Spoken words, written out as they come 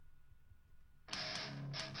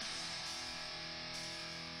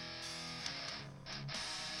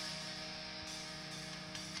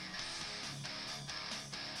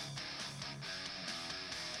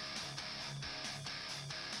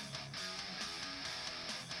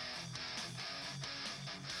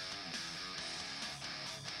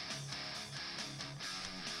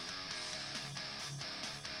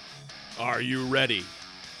Are you ready?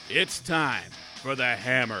 It's time for the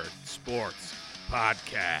Hammered Sports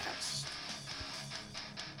Podcast.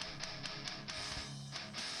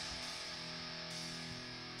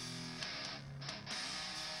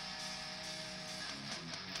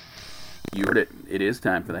 You heard it. It is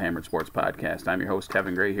time for the Hammered Sports Podcast. I'm your host,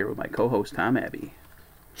 Kevin Gray, here with my co-host, Tom Abbey.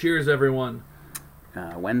 Cheers, everyone.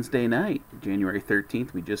 Wednesday night, January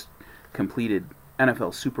 13th, we just completed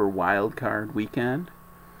NFL Super Wild Card weekend.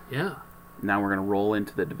 Yeah. Now we're going to roll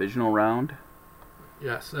into the divisional round.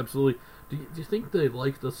 Yes, absolutely. Do you think they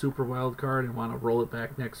like the Super Wild Card and want to roll it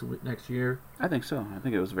back next year? I think so. I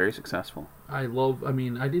think it was very successful. I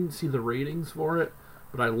didn't see the ratings for it,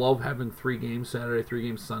 but I love having 3 games Saturday, 3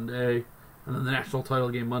 games Sunday, and then the national title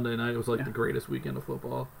game Monday night. It was like the greatest weekend of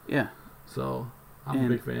football. Yeah. So, I'm a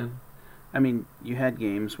big fan. I mean, you had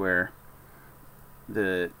games where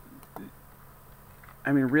really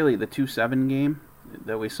the 2-7 game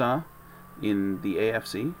that we saw in the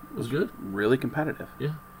AFC was good. Really competitive.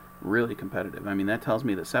 Yeah. Really competitive. I mean, that tells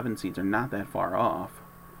me that 7 seeds are not that far off.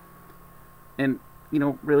 And,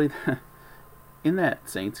 really, in that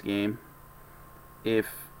Saints game, what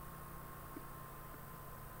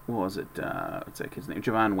was it? What's that kid's name?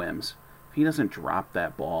 Javon Wims. If he doesn't drop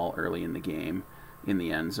that ball early in the game in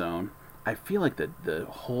the end zone, I feel like the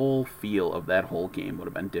whole feel of that whole game would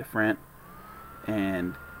have been different.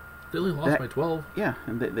 And they only lost by 12. Yeah,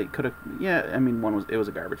 and they could have. Yeah, I mean, it was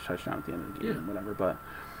a garbage touchdown at the end of the game, and whatever. But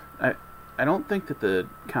I don't think that the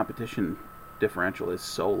competition differential is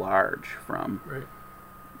so large from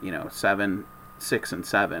 6 and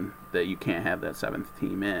 7 that you can't have that 7th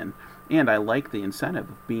team in. And I like the incentive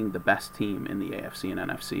of being the best team in the AFC and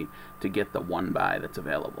NFC to get the one bye that's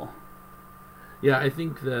available. Yeah, I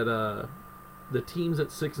think that the teams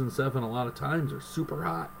at 6 and 7 a lot of times are super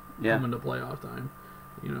hot coming to playoff time.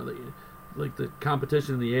 The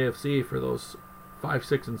competition in the AFC for those 5,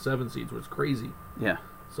 6, and 7 seeds was crazy. Yeah.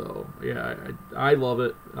 So, yeah, I love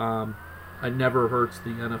it. It never hurts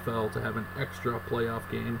the NFL to have an extra playoff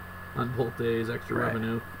game on both days, extra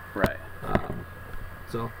revenue. Right.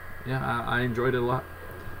 So, yeah, I enjoyed it a lot.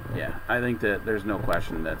 Yeah, I think that there's no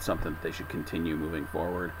question that's something that they should continue moving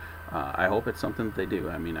forward. I hope it's something that they do.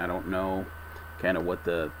 I mean, I don't know kind of what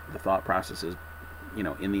the thought process is,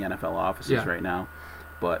 in the NFL offices right now,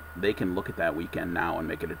 but they can look at that weekend now and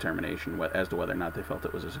make a determination as to whether or not they felt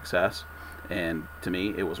it was a success. And to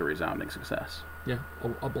me, it was a resounding success. Yeah,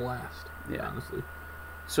 a blast, honestly.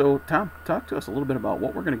 So, Tom, talk to us a little bit about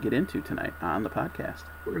what we're going to get into tonight on the podcast.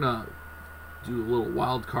 We're going to do a little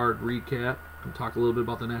wild card recap and talk a little bit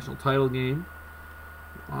about the national title game.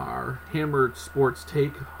 Our Hammered Sports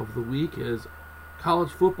take of the week is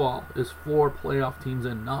college football. Is 4 playoff teams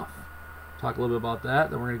enough? Talk a little bit about that.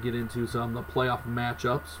 Then we're going to get into some of the playoff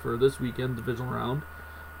matchups for this weekend, divisional round.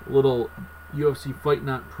 A little UFC Fight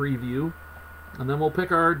Night preview. And then we're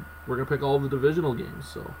going to pick all the divisional games.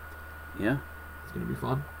 So, yeah. It's going to be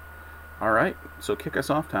fun. All right. So kick us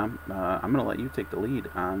off, Tom. I'm going to let you take the lead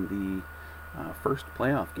on the first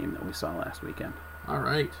playoff game that we saw last weekend. All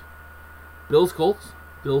right. Bills-Colts.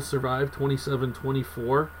 Bills survived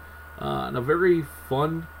 27-24. And a very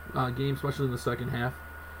fun game, especially in the second half.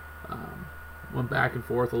 Went back and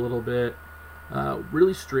forth a little bit.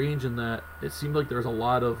 Really strange in that it seemed like there was a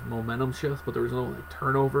lot of momentum shifts, but there was no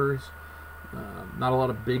turnovers. Not a lot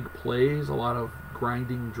of big plays, a lot of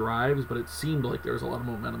grinding drives, but it seemed like there was a lot of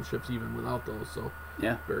momentum shifts even without those. So,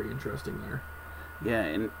 yeah, very interesting there. Yeah,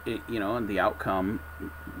 and and the outcome,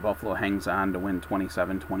 Buffalo hangs on to win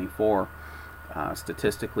 27-24.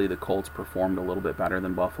 Statistically, the Colts performed a little bit better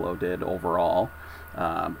than Buffalo did overall.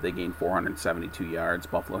 They gained 472 yards.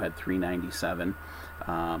 Buffalo had 397.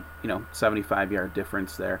 75-yard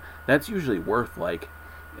difference there. That's usually worth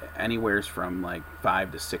anywhere from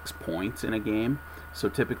 5 to 6 points in a game. So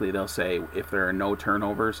typically they'll say if there are no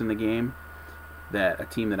turnovers in the game, that a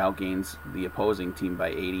team that outgains the opposing team by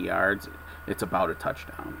 80 yards, it's about a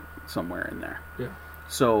touchdown somewhere in there. Yeah.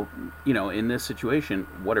 So, in this situation,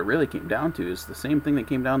 what it really came down to is the same thing that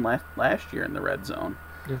came down last year in the red zone.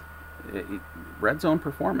 Yeah. Red zone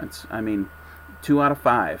performance. I mean, 2 out of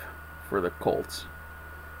 5 for the Colts.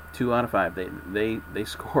 2 out of 5. They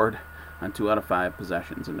scored on 2 out of 5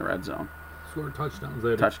 possessions in the red zone. Scored touchdowns.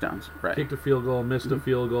 Touchdowns, right. Kicked a field goal, missed a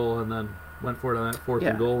field goal, and then went for it on that 4th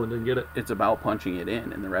and goal and didn't get it. It's about punching it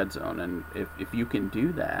in the red zone. And if you can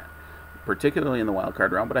do that, particularly in the wild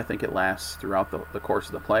card round, but I think it lasts throughout the course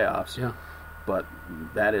of the playoffs. Yeah. But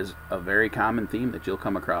that is a very common theme that you'll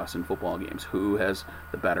come across in football games. Who has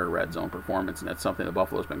the better red zone performance? And that's something that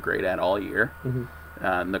Buffalo's been great at all year. Mm-hmm.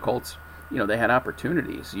 And the Colts, they had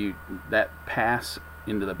opportunities. That pass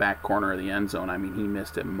into the back corner of the end zone. I mean, he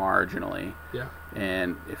missed it marginally. Yeah.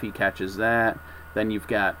 And if he catches that, then you've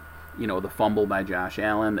got, the fumble by Josh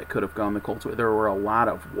Allen that could have gone the Colts' way. There were a lot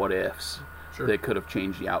of what-ifs that could have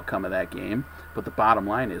changed the outcome of that game. But the bottom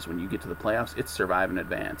line is, when you get to the playoffs, it's survive and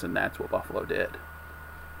advance, and that's what Buffalo did.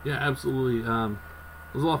 Yeah, absolutely. It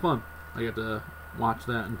was a lot of fun. I got to watch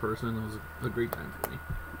that in person. It was a great time for me.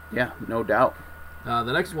 Yeah, no doubt.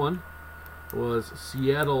 The next one was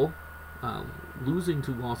Seattle losing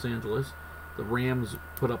to Los Angeles. The Rams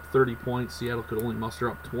put up 30 points. Seattle could only muster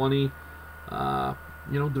up 20.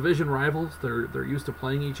 Division rivals. They're used to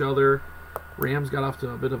playing each other. Rams got off to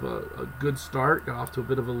a bit of a good start, got off to a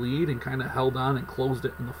bit of a lead, and kind of held on and closed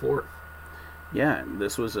it in the fourth. Yeah,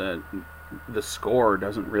 this was the score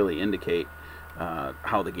doesn't really indicate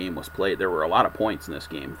how the game was played. There were a lot of points in this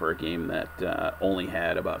game for a game that only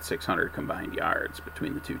had about 600 combined yards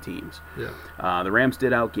between the two teams. Yeah. The Rams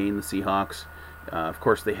did outgain the Seahawks. Of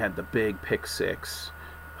course, they had the big pick six.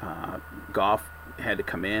 Goff had to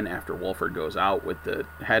come in after Wolford goes out with the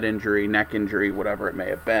head injury, neck injury, whatever it may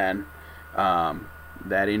have been.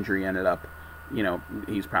 That injury ended up,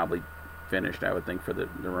 he's probably finished, I would think, for the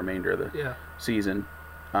remainder of the season.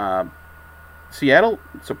 Seattle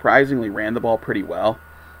surprisingly ran the ball pretty well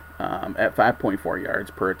at 5.4 yards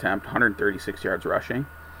per attempt, 136 yards rushing.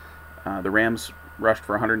 The Rams rushed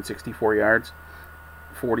for 164 yards,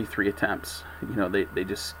 43 attempts. They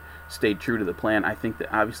just stayed true to the plan. I think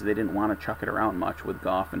that obviously they didn't want to chuck it around much with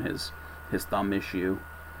Goff and his thumb issue.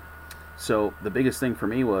 So the biggest thing for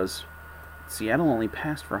me was Seattle only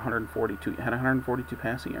passed for 142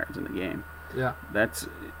 passing yards in the game. Yeah. That's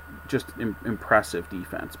just impressive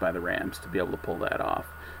defense by the Rams to be able to pull that off.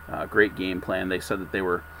 Great game plan. They said that they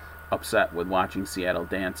were upset with watching Seattle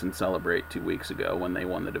dance and celebrate 2 weeks ago when they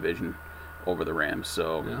won the division over the Rams.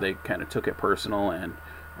 So they kind of took it personal and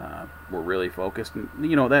were really focused. And,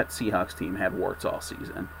 that Seahawks team had warts all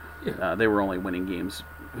season. Yeah. They were only winning games,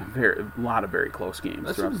 a lot of very close games.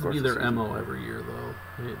 That seems to be their MO every year, though.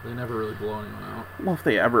 They never really blow anyone out. Well, if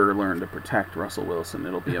they ever learn to protect Russell Wilson,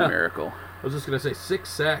 it'll be a miracle. I was just going to say, 6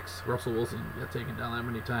 sacks. Russell Wilson got taken down that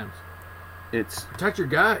many times. It's protect your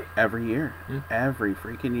guy. Every year. Yeah. Every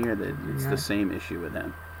freaking year. It's the same issue with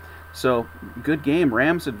him. So, good game.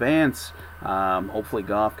 Rams advance. Hopefully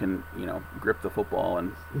Goff can, grip the football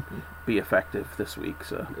and be effective this week.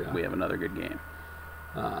 So, we have another good game.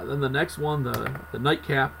 Then the next one, the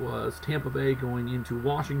nightcap, was Tampa Bay going into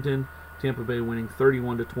Washington. Tampa Bay winning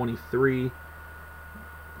 31-23.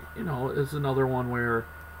 It's another one where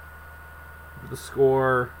the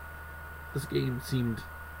score, this game seemed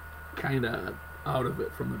kind of out of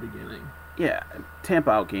it from the beginning. Yeah,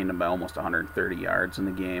 Tampa outgained them by almost 130 yards in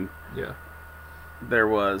the game. Yeah. There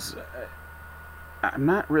was, I'm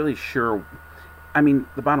not really sure. I mean,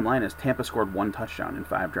 the bottom line is Tampa scored 1 touchdown in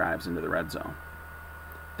 5 drives into the red zone.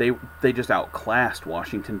 They just outclassed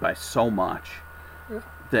Washington by so much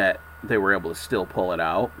that they were able to still pull it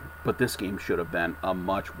out. But this game should have been a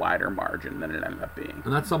much wider margin than it ended up being.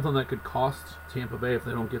 And that's something that could cost Tampa Bay if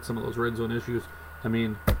they don't get some of those red zone issues. I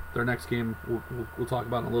mean, their next game, we'll talk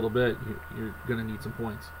about in a little bit, you're going to need some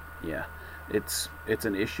points. Yeah, it's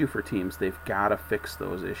an issue for teams. They've got to fix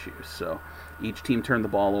those issues. So each team turned the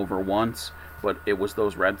ball over once, but it was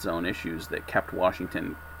those red zone issues that kept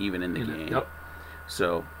Washington even in the game. Yep.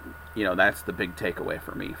 So, that's the big takeaway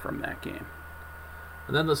for me from that game.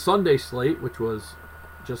 And then the Sunday slate, which was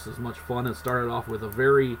just as much fun. It started off with a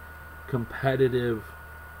very competitive,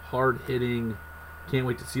 hard-hitting, can't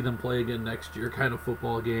wait to see them play again next year kind of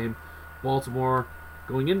football game. Baltimore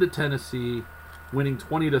going into Tennessee, winning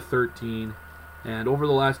 20-13. And over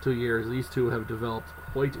the last 2 years, these two have developed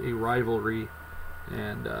quite a rivalry,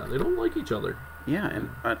 and they don't like each other. Yeah, and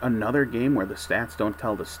another game where the stats don't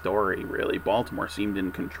tell the story, really. Baltimore seemed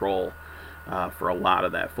in control for a lot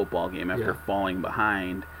of that football game after falling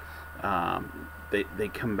behind. They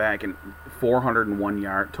come back and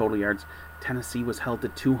 401 total yards. Tennessee was held to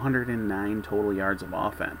 209 total yards of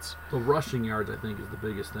offense. The rushing yards, I think, is the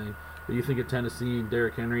biggest thing. When you think of Tennessee and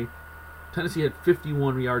Derrick Henry, Tennessee had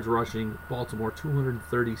 51 yards rushing, Baltimore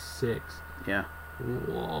 236. Yeah.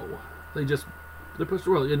 Whoa. They pushed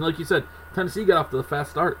the world. And like you said, Tennessee got off to the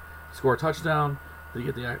fast start. Score a touchdown, they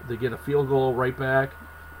get a field goal right back,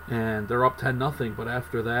 and they're up 10-0. But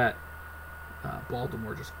after that,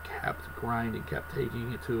 Baltimore just kept grinding, kept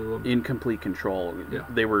taking it to them. Incomplete control. Yeah.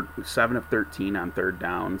 They were 7 of 13 on third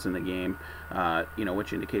downs in the game,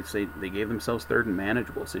 which indicates they gave themselves third and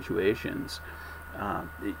manageable situations.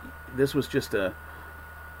 This was just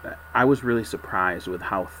I was really surprised with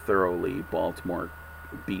how thoroughly Baltimore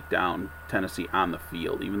beat down Tennessee on the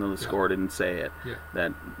field, even though the score didn't say it. Yeah.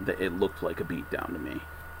 That it looked like a beat down to me.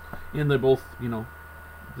 And they both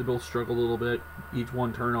struggled a little bit. Each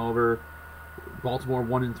one turnover. Baltimore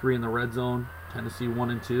 1-3 in the red zone. Tennessee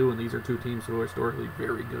 1-2, and these are two teams who are historically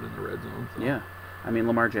very good in the red zone. So. Yeah, I mean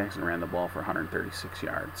Lamar Jackson ran the ball for 136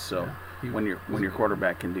 yards. So when your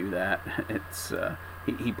quarterback can do that, it's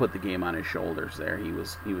he put the game on his shoulders there. He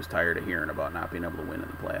was tired of hearing about not being able to win in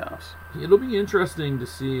the playoffs. It'll be interesting to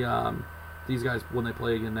see these guys when they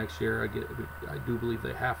play again next year. I do believe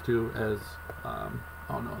they have to as.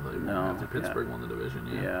 They won't have to. Pittsburgh won the division.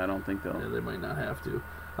 Yeah, I don't think they'll. Yeah, they might not have to.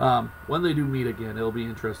 When they do meet again, it'll be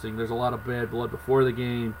interesting. There's a lot of bad blood before the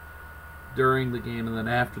game, during the game, and then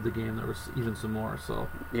after the game there was even some more. So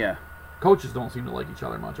yeah, coaches don't seem to like each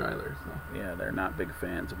other much either. So. Yeah, they're not big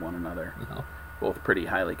fans of one another. No. Both pretty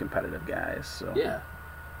highly competitive guys. So yeah.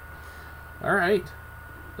 All right.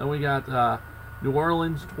 Then we got New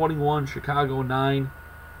Orleans 21, Chicago 9.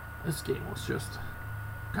 This game was just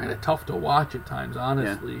kind of tough to watch at times.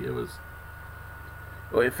 Honestly, It was.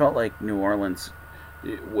 Well, it felt like New Orleans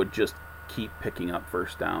would just keep picking up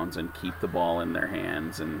first downs and keep the ball in their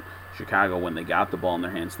hands. And Chicago, when they got the ball in their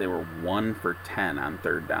hands, they were 1 for 10 on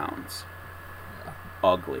third downs. Yeah.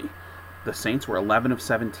 Ugly. The Saints were 11 of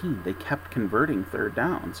 17. They kept converting third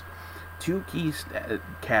downs. Two key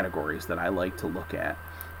categories that I like to look at: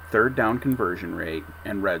 third down conversion rate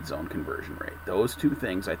and red zone conversion rate. Those two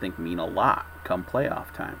things I think mean a lot come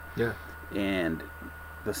playoff time. Yeah. And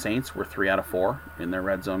the Saints were 3 out of 4 in their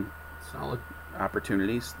red zone Solid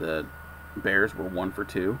opportunities. The Bears were 1 for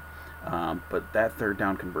 2. But that third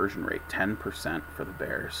down conversion rate, 10% for the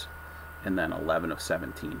Bears, and then 11 of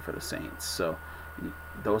 17 for the Saints. So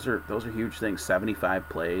those are huge things. 75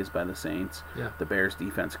 plays by the Saints. Yeah. The Bears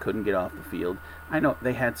defense couldn't get off the field. I know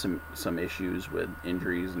they had some issues with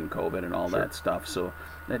injuries and COVID and all that stuff, so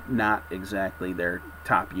that not exactly their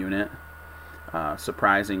top unit.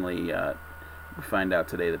 Surprisingly, we find out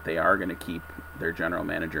today that they are going to keep their general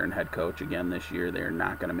manager and head coach again this year. They are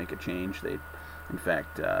not going to make a change. In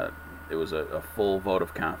fact, it was a full vote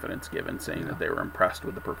of confidence given, saying that they were impressed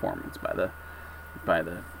with the performance by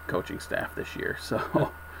the coaching staff this year.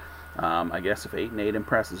 So, I guess if 8-8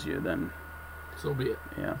 impresses you, then so be it.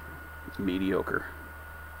 Yeah, mediocre.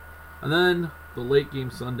 And then the late game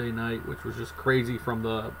Sunday night, which was just crazy from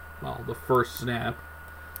the first snap.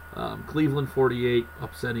 Cleveland 48,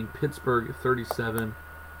 upsetting Pittsburgh 37.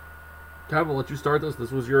 Kev, I'll let you start this.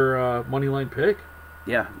 This was your money line pick.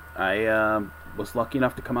 Yeah, I was lucky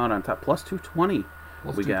enough to come out on top. Plus 220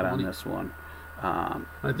 we got on this one.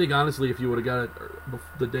 I think, honestly, if you would have got it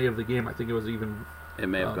the day of the game, I think it was even it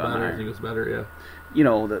may have gone better. higher. I think it was better, yeah. You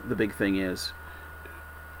know, the big thing is,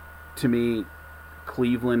 to me,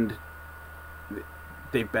 Cleveland,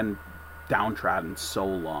 they've been downtrodden so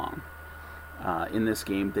long. In this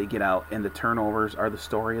game, they get out, and the turnovers are the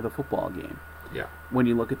story of the football game. Yeah. When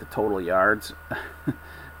you look at the total yards,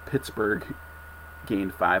 Pittsburgh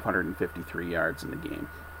gained 553 yards in the game.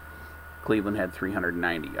 Cleveland had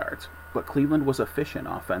 390 yards. But Cleveland was efficient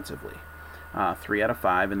offensively. 3 out of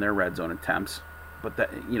 5 in their red zone attempts. But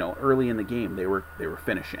that, early in the game, they were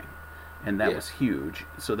finishing, and that was huge.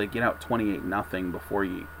 So they get out 28-0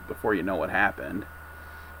 before you know what happened,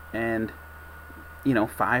 and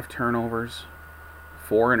 5 turnovers,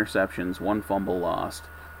 4 interceptions, 1 fumble lost.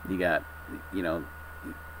 You got,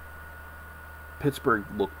 Pittsburgh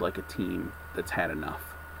looked like a team that's had enough.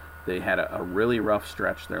 They had a really rough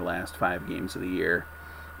stretch their last 5 games of the year,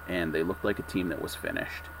 and they looked like a team that was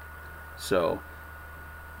finished. So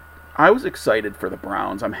I was excited for the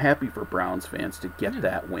Browns. I'm happy for Browns fans to get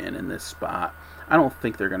that win in this spot. I don't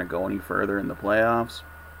think they're going to go any further in the playoffs,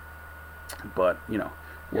 but,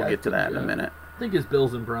 we'll get to that in a minute. I think as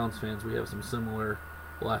Bills and Browns fans, we have some similar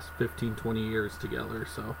last 15, 20 years together,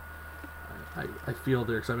 so I feel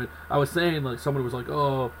their excitement. I was saying, like, someone was like,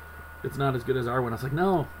 oh, it's not as good as our win. I was like,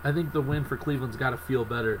 no, I think the win for Cleveland's got to feel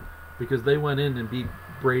better because they went in and beat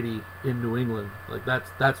Brady in New England. Like, that's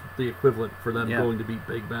the equivalent for them going to beat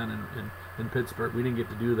Big Ben in Pittsburgh. We didn't get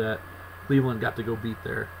to do that. Cleveland got to go beat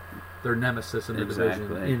their nemesis in the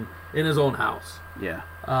division in his own house. Yeah.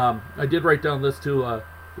 I did write down this too.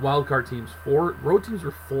 Wild card teams, road teams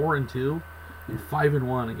were 4-2 and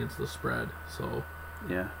 5-1 against the spread. So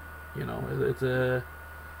yeah, it's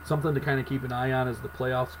something to kind of keep an eye on as the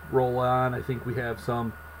playoffs roll on. I think we have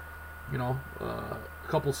some, a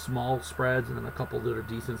couple small spreads and then a couple that are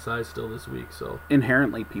decent size still this week. So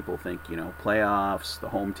inherently, people think playoffs, the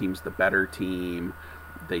home team's the better team.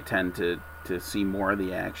 They tend to see more of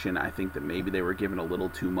the action. I think that maybe they were given a little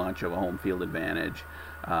too much of a home field advantage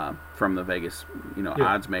from the Vegas,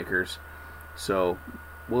 odds makers. So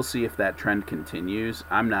we'll see if that trend continues.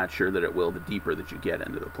 I'm not sure that it will the deeper that you get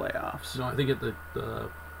into the playoffs. No, I think the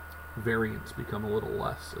variants become a little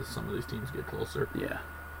less as some of these teams get closer. Yeah.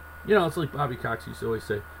 It's like Bobby Cox used to always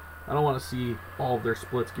say, I don't want to see all of their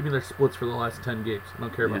splits. Give me their splits for the last 10 games. I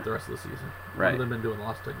don't care about the rest of the season. Right. What have they been doing the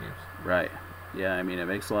last 10 games? Right. Yeah, I mean, it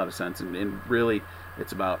makes a lot of sense. And really,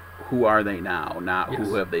 it's about who are they now, not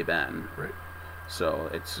who have they been. Right. So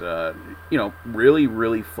it's, really,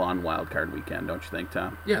 really fun wild card weekend, don't you think,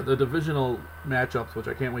 Tom? Yeah, the divisional matchups, which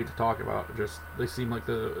I can't wait to talk about, they seem like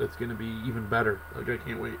it's going to be even better. Like, I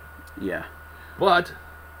can't wait. Yeah. But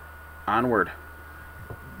onward.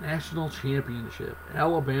 National championship.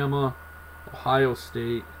 Alabama, Ohio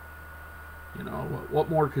State. What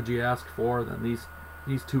more could you ask for than these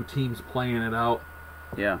two teams playing it out?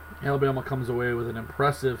 Yeah. Alabama comes away with an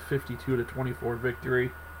impressive 52-24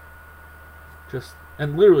 victory.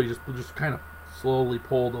 Literally just kind of slowly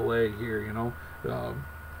pulled away here,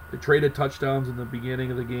 They traded touchdowns in the beginning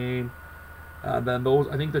of the game. Then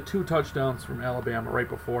I think the 2 touchdowns from Alabama right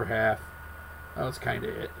before half, that was kind of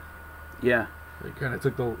it. Yeah. It kind of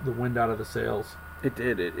took the wind out of the sails. It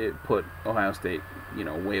did. It put Ohio State,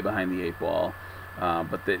 way behind the 8 ball.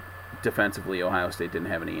 But defensively, Ohio State didn't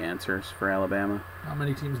have any answers for Alabama. How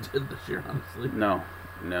many teams did this year, honestly? No,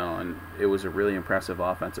 and it was a really impressive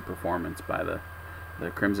offensive performance by the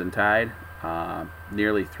Crimson Tide.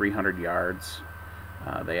 Nearly 300 yards.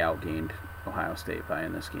 They outgained Ohio State by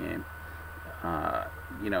in this game.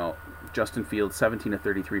 Justin Fields, 17 of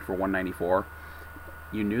 33 for 194.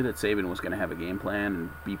 You knew that Saban was going to have a game plan and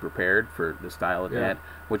be prepared for the style of that.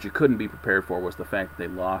 What you couldn't be prepared for was the fact that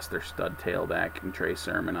they lost their stud tailback in Trey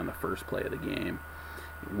Sermon on the first play of the game.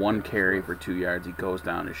 1 carry for 2 yards. He goes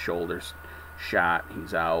down, his shoulder's shot.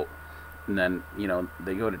 He's out. And then,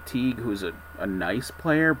 they go to Teague, who's a nice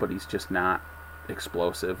player, but he's just not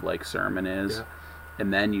explosive like Sermon is. Yeah.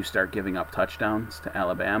 And then you start giving up touchdowns to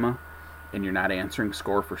Alabama, and you're not answering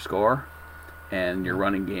score for score, and your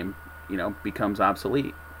running game, becomes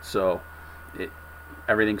obsolete. So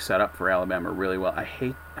everything's set up for Alabama really well. I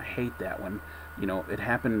hate that when, it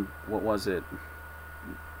happened, what was it,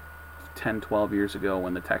 10, 12 years ago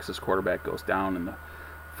when the Texas quarterback goes down in the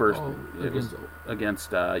first,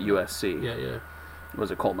 against USC. Yeah.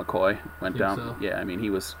 Was it Colt McCoy went down? So. Yeah, I mean, he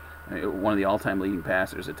was one of the all-time leading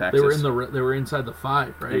passers at Texas. They were inside the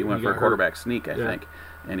 5, right? He went for a quarterback sneak, I think,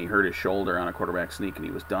 and he hurt his shoulder on a quarterback sneak, and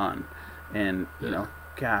he was done. And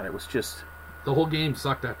God, it was just the whole game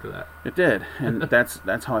sucked after that. It did, and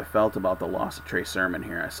that's how I felt about the loss of Trey Sermon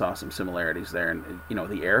here. I saw some similarities there, and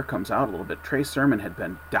the air comes out a little bit. Trey Sermon had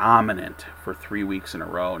been dominant for 3 weeks in a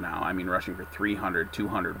row now. I mean, rushing for 300,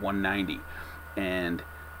 200, 190, and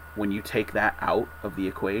when you take that out of the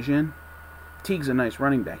equation, Teague's a nice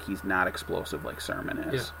running back. He's not explosive like Sermon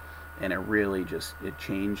is, and it really it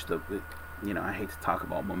changed the. I hate to talk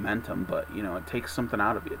about momentum, but it takes something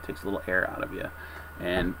out of you. It takes a little air out of you.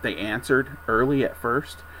 And they answered early at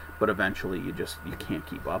first, but eventually you can't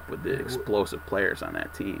keep up with the explosive players on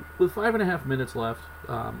that team. With 5.5 minutes left,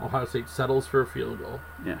 Ohio State settles for a field goal.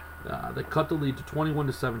 Yeah. They cut the lead to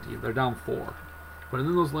 21-17. They're down 4. But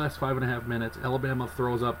in those last 5.5 minutes, Alabama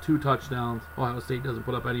throws up 2 touchdowns. Ohio State doesn't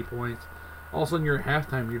put up any points. All of a sudden, you're at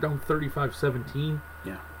halftime. You're down 35-17.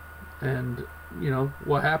 Yeah. And,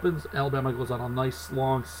 what happens? Alabama goes on a nice,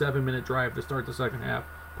 long 7-minute drive to start the second half.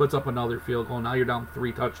 Puts up another field goal. Now you're down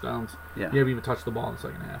 3 touchdowns. Yeah. You haven't even touched the ball in the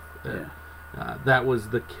second half. That was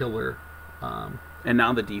the killer. And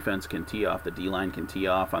now the defense can tee off. The D-line can tee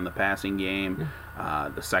off on the passing game. Yeah.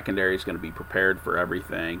 The secondary is going to be prepared for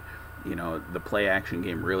everything. The play-action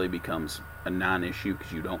game really becomes a non-issue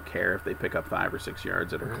because you don't care if they pick up 5 or 6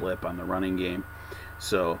 yards at a clip on the running game.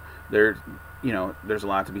 So there's a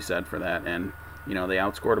lot to be said for that. And, they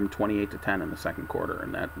outscored them 28-10 in the second quarter,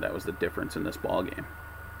 and that was the difference in this ball game.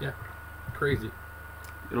 Yeah, crazy.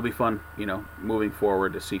 It'll be fun, moving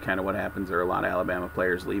forward to see kind of what happens. There are a lot of Alabama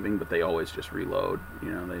players leaving, but they always just reload.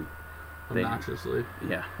 Obnoxiously.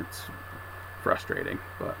 It's frustrating,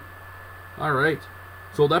 but. All right.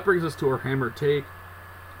 So that brings us to our hammer take.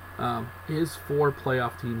 Is 4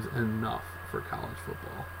 playoff teams enough for college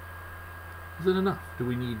football? Is it enough? Do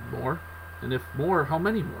we need more? And if more, how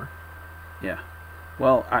many more? Yeah.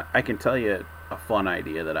 Well, I can tell you a fun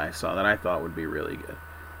idea that I saw that I thought would be really good.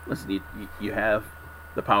 Listen, you have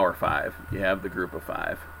the Power 5. You have the Group of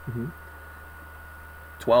 5. Mm-hmm.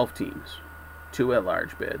 12 teams. 2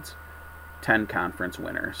 at-large bids. 10 conference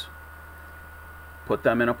winners. Put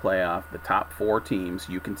them in a playoff. The top 4 teams,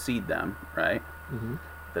 you can seed them, right? Mm-hmm.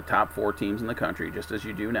 The top 4 teams in the country, just as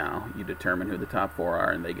you do now, you determine who the top 4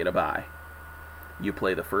 are, and they get a bye. You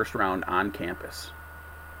play the first round on campus.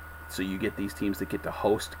 So you get these teams that get to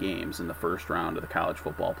host games in the first round of the college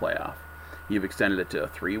football playoff. You've extended it to a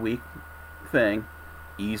 3-week thing,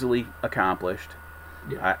 easily accomplished.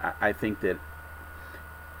 Yeah. I think that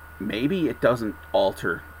maybe it doesn't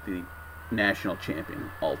alter the national champion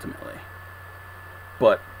ultimately.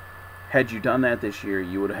 But had you done that this year,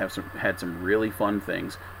 you would have had some really fun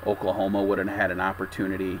things. Oklahoma would have had an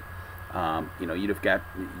opportunity. You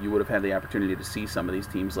would have had the opportunity to see some of these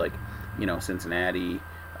teams like, Cincinnati.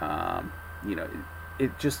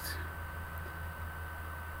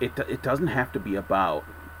 It doesn't have to be about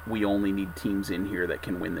we only need teams in here that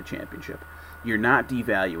can win the championship. You're not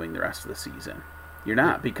devaluing the rest of the season. You're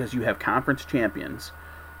not, because you have conference champions.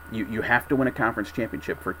 You have to win a conference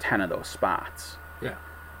championship for 10 of those spots. Yeah.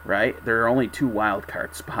 Right? There are only 2 wild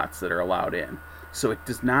card spots that are allowed in. So it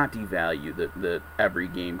does not devalue the every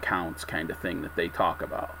game counts kind of thing that they talk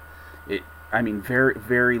about. Very,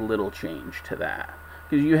 very little change to that.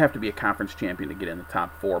 Because you have to be a conference champion to get in the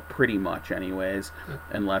top 4 pretty much anyways,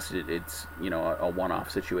 unless it's a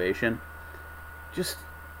one-off situation. Just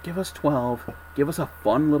give us 12. Give us a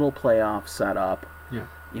fun little playoff setup. Yeah.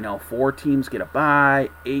 4 teams get a bye,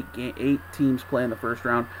 8 teams play in the first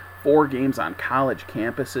round, 4 games on college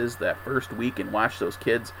campuses that first week, and watch those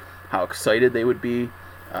kids, how excited they would be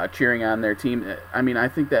cheering on their team. I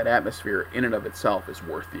think that atmosphere in and of itself is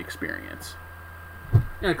worth the experience.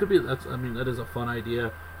 Yeah, it could be. That is a fun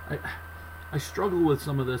idea. I struggle with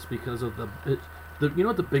some of this because of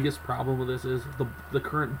what the biggest problem with this is? The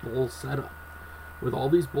current bowl setup. With all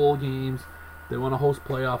these bowl games, they want to host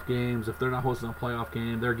playoff games. If they're not hosting a playoff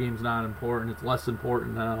game, their game's not important. It's less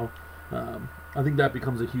important now. I think that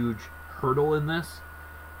becomes a huge hurdle in this,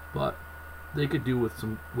 but they could do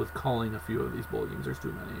with calling a few of these bowl games. There's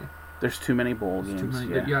too many. There's too many bowl games. Too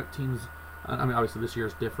many. Yeah. You got teams. Obviously this year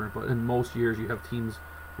is different, but in most years you have teams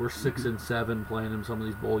who are 6 and 7 playing in some of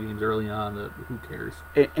these bowl games early on. That who cares?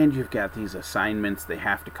 And you've got these assignments. They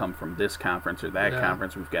have to come from this conference or that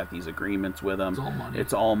conference. We've got these agreements with them.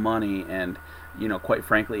 It's all money. And quite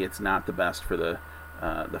frankly, it's not the best for the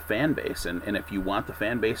fan base. And if you want the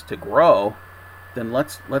fan base to grow, then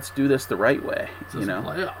let's do this the right way.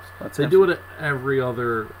 Playoffs. They do it at every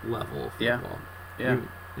other level of football. Yeah.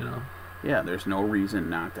 Yeah, there's no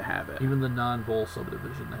reason not to have it. Even the non-bowl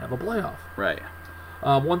subdivision, they have a playoff. Right.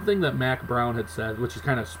 One thing that Mac Brown had said, which has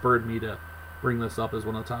kind of spurred me to bring this up as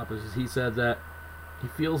one of the topics, is he said that he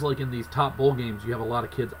feels like in these top bowl games, you have a lot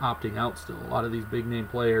of kids opting out still. A lot of these big-name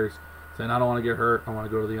players saying, I don't want to get hurt, I want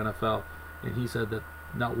to go to the NFL. And he said that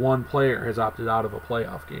not one player has opted out of a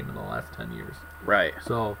playoff game in the last 10 years. Right.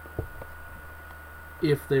 So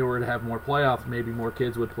if they were to have more playoffs, maybe more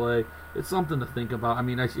kids would play. It's something to think about.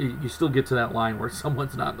 You still get to that line where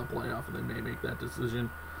someone's not in the playoff and they may make that decision.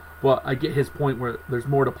 But I get his point where there's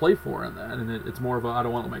more to play for in that, and it's more of I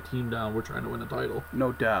don't want to let my team down. We're trying to win a title.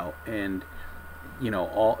 No doubt. And,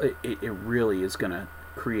 it really is going to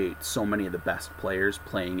create so many of the best players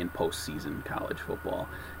playing in postseason college football.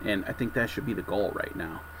 And I think that should be the goal right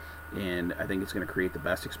now. And I think it's going to create the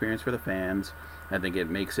best experience for the fans. I think it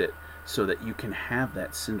makes it so that you can have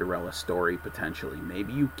that Cinderella story potentially.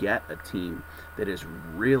 Maybe you get a team that is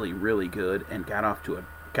really, really good and got off to a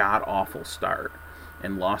god-awful start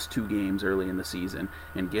and lost 2 games early in the season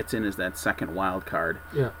and gets in as that second wild card,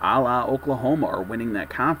 a la Oklahoma, or winning that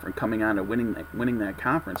conference, coming on to winning that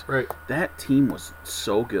conference. Right. That team was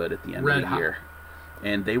so good at the end of the year.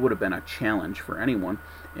 And they would have been a challenge for anyone.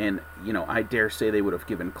 And, I dare say they would have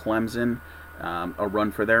given Clemson a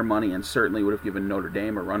run for their money, and certainly would have given Notre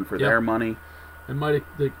Dame a run for their money. And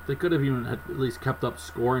they could have even at least kept up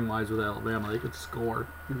scoring-wise with Alabama. They could score.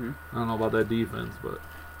 Mm-hmm. I don't know about that defense, but...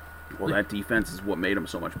 Well, that defense is what made them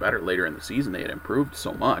so much better. Later in the season, they had improved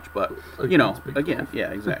so much. But, again,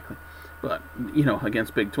 yeah, exactly. But,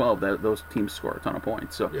 against Big 12, those teams score a ton of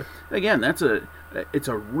points. So, again, it's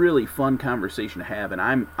a really fun conversation to have. And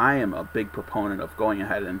I am a big proponent of going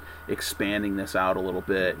ahead and expanding this out a little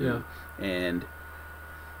bit. Yeah. And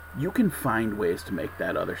you can find ways to make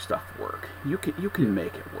that other stuff work. You can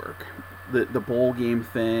make it work. The bowl game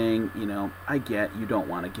thing, I get you don't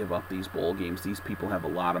want to give up these bowl games. These people have a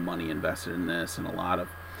lot of money invested in this and a lot of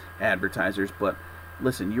advertisers. But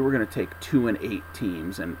listen, you were going to take 2 and 8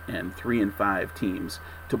 teams and 3 and 5 teams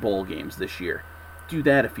to bowl games this year. Do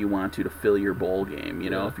that if you want to fill your bowl game.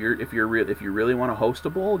 If you really want to host a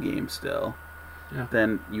bowl game still,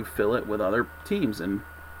 then you fill it with other teams. And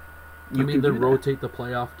they rotate the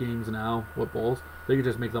playoff games now. What bowls? They could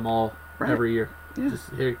just make them all every year. Yeah. Just,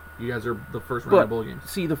 hey, you guys are the first round of bowl games.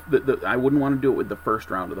 See, I wouldn't want to do it with the first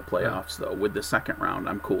round of the playoffs, though. With the second round,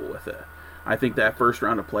 I'm cool with it. I think that first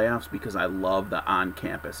round of playoffs, because I love the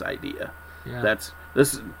on-campus idea. Yeah.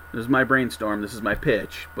 This is my brainstorm. This is my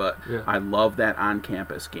pitch. But Yeah. I love that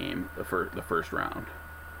on-campus game, the first round.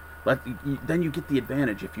 Then you get the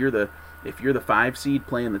advantage if you're the 5 seed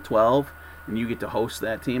playing the 12, and you get to host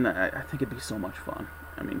that team. I think it'd be so much fun.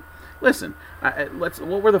 I mean, listen, let's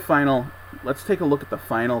take a look at the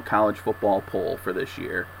final college football poll for this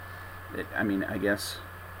year. I guess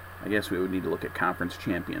we would need to look at conference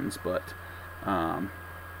champions, but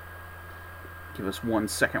give us 1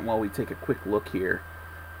 second while we take a quick look here.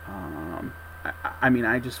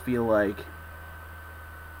 I just feel like,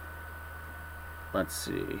 let's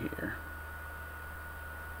see here.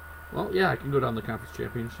 Well, yeah, I can go down the conference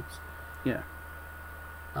championships. Yeah.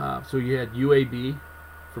 So you had UAB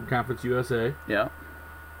from Conference USA. Yeah.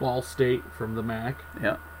 Ball State from the MAC.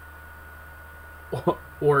 Yeah.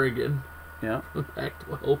 Oregon. Yeah.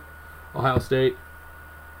 Pac-12. Ohio State.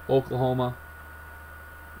 Oklahoma.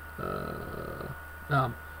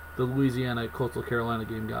 The Louisiana Coastal Carolina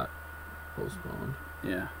game got postponed.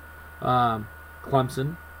 Yeah.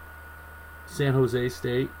 Clemson. San Jose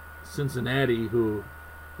State. Cincinnati, who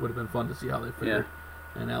would have been fun to see how they fared.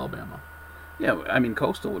 Yeah. And Alabama. Yeah,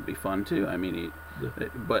 Coastal would be fun too.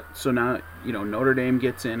 But so now, Notre Dame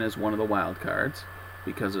gets in as one of the wild cards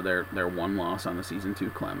because of their one loss on the season to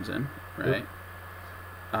Clemson, right?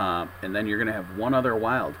 Yep. And then you're going to have one other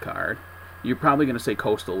wild card. You're probably going to say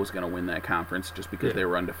Coastal was going to win that conference just because they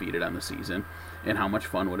were undefeated on the season. And how much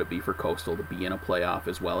fun would it be for Coastal to be in a playoff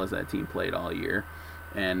as well as that team played all year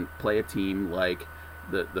and play a team like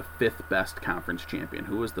the 5th best conference champion?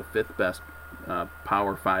 Who was the 5th best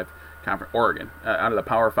Power 5 conference? Oregon. Out of the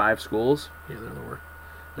Power 5 schools? Yeah, they're the worst.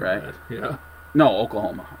 Right? Bad. Yeah. No,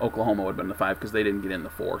 Oklahoma. Oklahoma would have been the 5 because they didn't get in the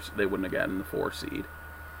 4. So they wouldn't have gotten the 4 seed.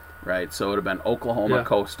 Right? So it would have been Oklahoma,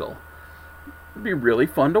 Coastal. It'd be really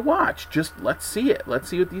fun to watch. Just let's see it. Let's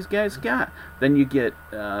see what these guys got. Then you get,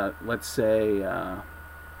 let's say,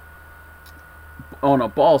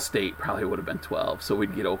 Ball State probably would have been 12. So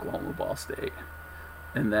we'd get Oklahoma, Ball State.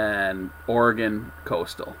 And then Oregon,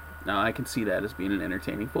 Coastal. Now, I can see that as being an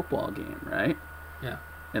entertaining football game, right? Yeah.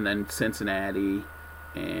 And then Cincinnati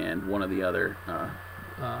and one of the other...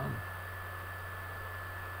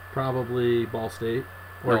 probably Ball State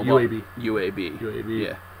or UAB. UAB,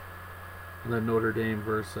 yeah. And then Notre Dame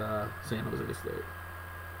versus San Jose State.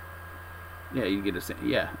 Yeah, you get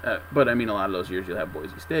but a lot of those years you'll have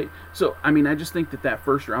Boise State. So, I just think that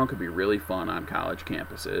first round could be really fun on college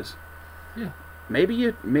campuses. Yeah. Maybe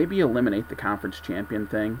you eliminate the conference champion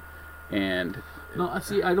thing, and no,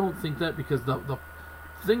 I don't think that because the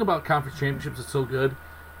thing about conference championships is so good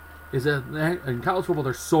is that in college football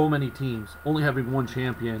there's so many teams. Only having one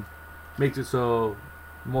champion makes it so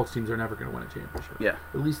most teams are never going to win a championship. Yeah.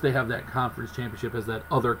 At least they have that conference championship as that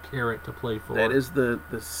other carrot to play for. That is the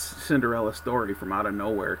Cinderella story from out of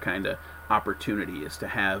nowhere kind of opportunity, is to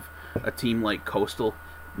have a team like Coastal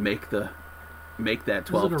make that 12-team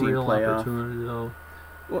playoff. Is it a real opportunity, though?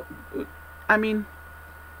 Well,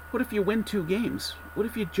 what if you win 2 games? What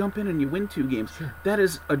if you jump in and you win 2 games? Sure. That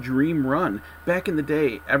is a dream run. Back in the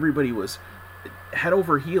day, everybody was head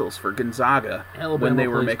over heels for Gonzaga Alabama when they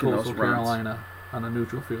were plays making Coastal those runs. Carolina on a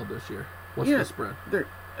neutral field this year. What's the spread? They're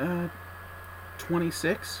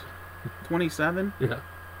 26, 27.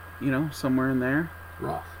 Yeah. Somewhere in there.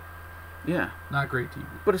 Rough. Yeah. Not great TV.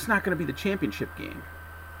 But it's not going to be the championship game.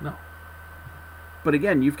 No. But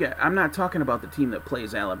again, I'm not talking about the team that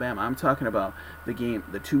plays Alabama. I'm talking about the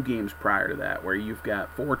 2 games prior to that, where you've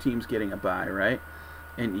got 4 teams getting a bye, right?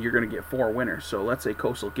 And you're going to get 4 winners. So let's say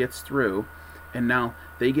Coastal gets through, and now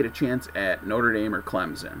they get a chance at Notre Dame or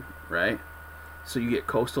Clemson, right? So you get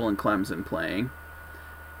Coastal and Clemson playing.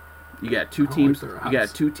 You got 2 teams. You got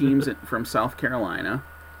 2 teams from South Carolina.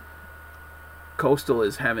 Coastal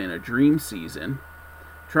is having a dream season.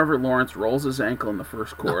 Trevor Lawrence rolls his ankle in the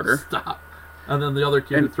first quarter. No, stop. And then the other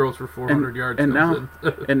kid who throws for 400 yards and comes now,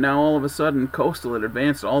 in. and now all of a sudden, Coastal had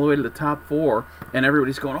advanced all the way to the top 4, and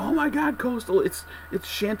everybody's going, "Oh my God, Coastal! It's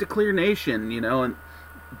Chanticleer Nation," And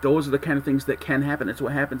those are the kind of things that can happen. It's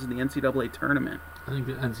what happens in the NCAA tournament. I think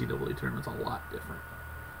the NCAA tournament's a lot different.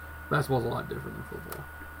 Basketball's a lot different than football.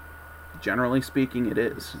 Generally speaking, it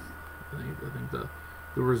is. I think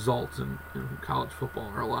the results in college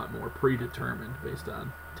football are a lot more predetermined based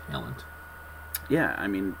on talent. Yeah,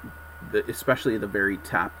 especially the very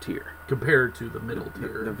top tier compared to the middle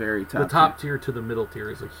tier. The very top. The top tier to the middle tier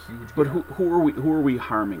is a huge gap. But who are we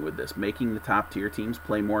harming with this? Making the top tier teams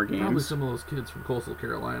play more games? Probably some of those kids from Coastal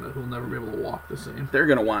Carolina who'll never be able to walk the same.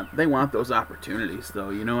 They want those opportunities, though.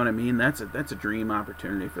 You know what I mean? That's a dream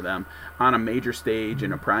opportunity for them on a major stage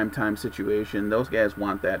in a primetime situation. Those guys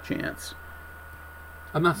want that chance.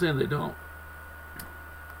 I'm not saying they don't.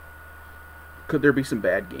 Could there be some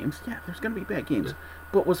bad games? Yeah, there's going to be bad games.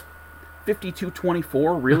 But was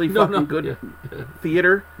 52-24 really fucking good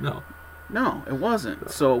theater? No. No, it wasn't.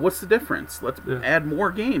 So what's the difference? Let's add more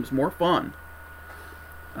games, more fun.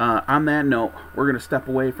 On that note, we're going to step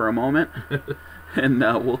away for a moment, and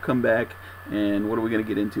we'll come back. And what are we going to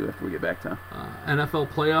get into after we get back, Tom?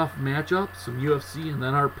 NFL playoff matchups, some UFC, and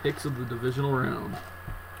then our picks of the divisional round.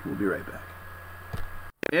 We'll be right back.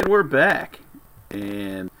 And we're back.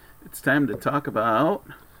 And it's time to talk about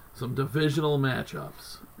some divisional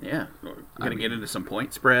matchups. Yeah, we're going to get into some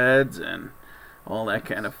point spreads and all that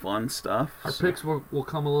kind of fun stuff. Our picks will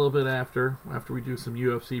come a little bit after we do some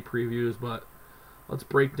UFC previews, but let's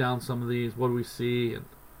break down some of these. What do we see? And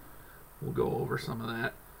we'll go over some of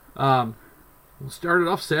that. We'll start it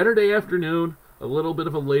off Saturday afternoon, a little bit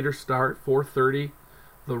of a later start, 4:30.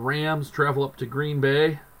 The Rams travel up to Green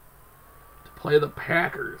Bay to play the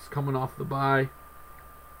Packers, coming off the bye.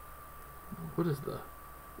 What is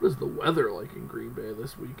the weather like in Green Bay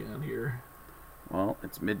this weekend here? Well,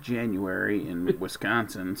 it's mid-January in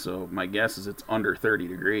Wisconsin, so my guess is it's under 30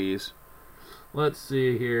 degrees. Let's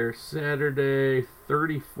see here. Saturday,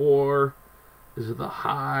 34 is the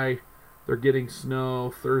high. They're getting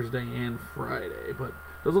snow Thursday and Friday, but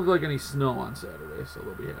doesn't look like any snow on Saturday, so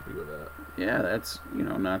they'll be happy with that. Yeah, that's,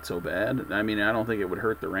 not so bad. I mean, I don't think it would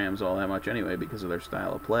hurt the Rams all that much anyway because of their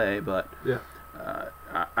style of play, but yeah.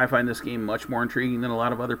 I find this game much more intriguing than a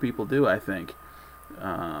lot of other people do, I think.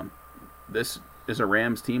 This is a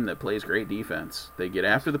Rams team that plays great defense. They get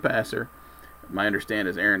after the passer. My understanding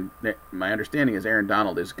is Aaron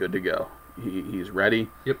Donald is good to go. He's ready.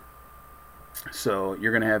 Yep. So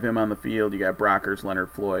you're going to have him on the field. You got Brockers,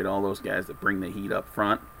 Leonard Floyd, all those guys that bring the heat up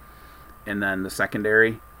front. And then the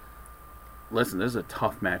secondary. Listen, this is a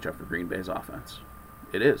tough matchup for Green Bay's offense.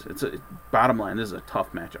 It is. Bottom line, this is a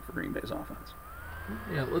tough matchup for Green Bay's offense.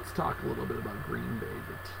 Yeah, let's talk a little bit about Green Bay,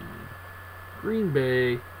 the team. Green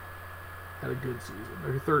Bay had a good season.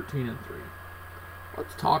 They're 13-3.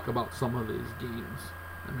 Let's talk about some of these games.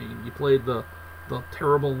 I mean, you played the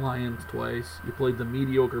terrible Lions twice. You played the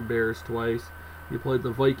mediocre Bears twice. You played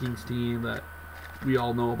the Vikings team that we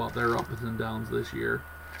all know about their ups and downs this year.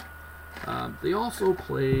 They also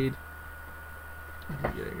played,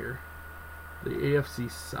 let me get here, the AFC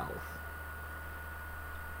South.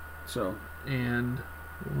 And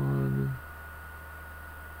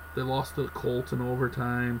they lost to the Colts in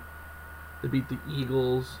overtime. They beat the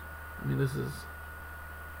Eagles. I mean, this is...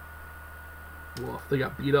 Well, they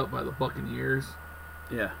got beat up by the Buccaneers.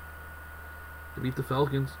 Yeah. They beat the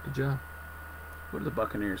Falcons. Good job. What do the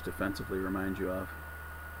Buccaneers defensively remind you of?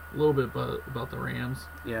 A little bit about the Rams.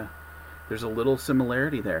 Yeah. There's a little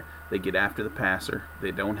similarity there. They get after the passer.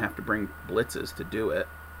 They don't have to bring blitzes to do it.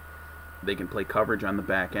 They can play coverage on the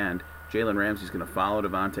back end. Jalen Ramsey's going to follow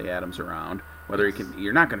Devontae Adams around.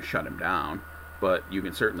 You're not going to shut him down, but you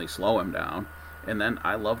can certainly slow him down. And then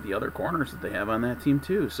I love the other corners that they have on that team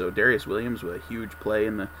too. So Darius Williams with a huge play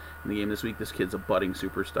in the game this week. This kid's a budding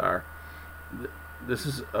superstar. This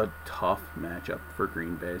is a tough matchup for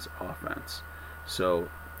Green Bay's offense. So,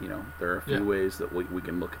 there are a few ways that we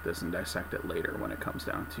can look at this and dissect it later when it comes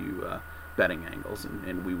down to betting angles,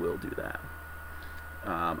 and we will do that.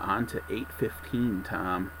 On to 8:15,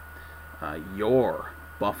 Tom. Your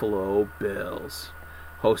Buffalo Bills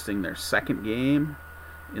hosting their second game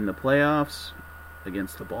in the playoffs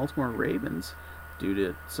against the Baltimore Ravens due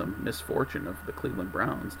to some misfortune of the Cleveland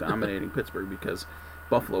Browns dominating Pittsburgh, because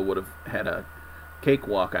Buffalo would have had a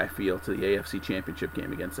cakewalk, I feel, to the AFC Championship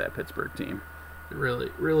game against that Pittsburgh team. It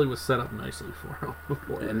really was set up nicely for them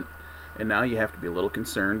before. And now you have to be a little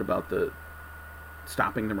concerned about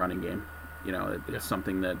stopping the running game. It's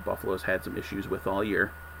something that Buffalo's had some issues with all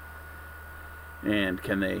year. And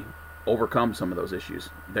can they overcome some of those issues?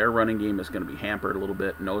 Their running game is going to be hampered a little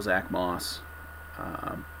bit. No Zach Moss.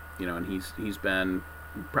 And he's been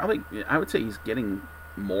probably, I would say he's getting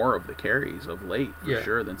more of the carries of late for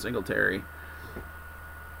sure than Singletary.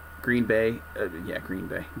 Green Bay.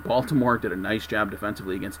 Baltimore did a nice job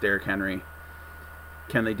defensively against Derrick Henry.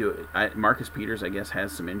 Can they do it? Marcus Peters, I guess,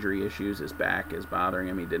 has some injury issues. His back is bothering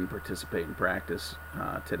him. He didn't participate in practice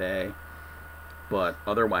today. But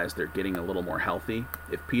otherwise, they're getting a little more healthy.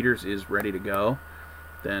 If Peters is ready to go,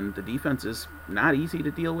 then the defense is not easy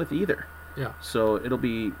to deal with either. Yeah. So it'll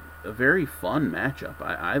be a very fun matchup.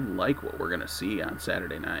 I like what we're going to see on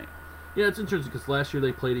Saturday night. Yeah, it's interesting because last year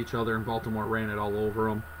they played each other and Baltimore ran it all over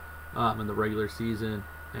them in the regular season.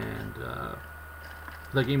 And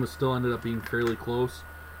that game still ended up being fairly close.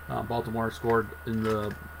 Baltimore scored in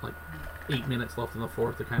the 8 minutes left in the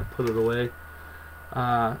fourth to kind of put it away.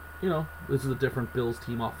 This is a different Bills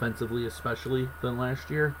team offensively, especially than last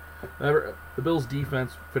year. The Bills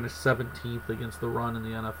defense finished 17th against the run in the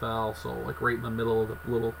NFL, so like right in the middle of the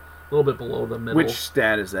little bit below the middle. Which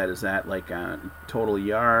stat is that? Is that like total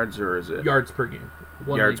yards or is it yards per game?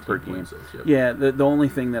 Yards per game. 6, yep. Yeah, the only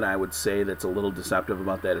thing that I would say that's a little deceptive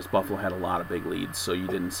about that is Buffalo had a lot of big leads, so you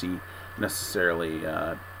didn't see necessarily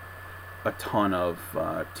a ton of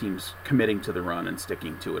teams committing to the run and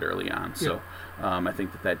sticking to it early on. So I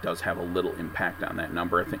think that does have a little impact on that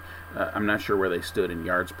number. I think I'm not sure where they stood in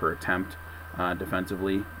yards per attempt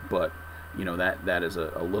defensively, but that is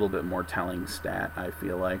a little bit more telling stat, I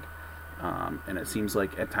feel like. And it seems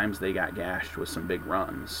like at times they got gashed with some big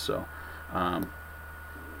runs. So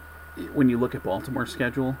when you look at Baltimore's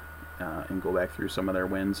schedule and go back through some of their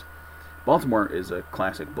wins, Baltimore is a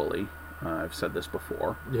classic bully. I've said this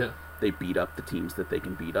before. Yeah. They beat up the teams that they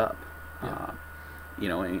can beat up. Yeah.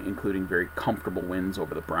 Including very comfortable wins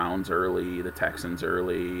over the Browns early, the Texans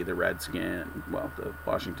early, the the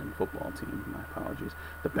Washington football team, my apologies,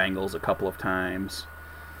 the Bengals a couple of times.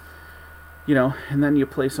 And then you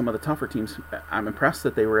play some of the tougher teams. I'm impressed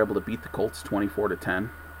that they were able to beat the Colts 24-10.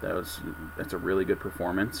 That's a really good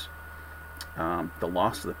performance. The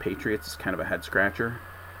loss to the Patriots is kind of a head scratcher.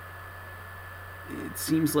 It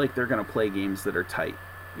seems like they're going to play games that are tight.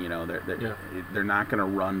 They're not going to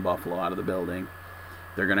run Buffalo out of the building.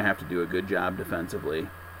 They're going to have to do a good job defensively.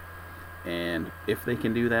 And if they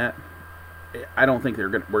can do that, I don't think we're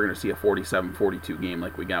going to see a 47-42 game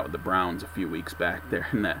like we got with the Browns a few weeks back there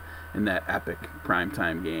in that epic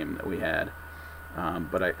primetime game that we had.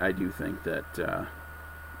 But I do think that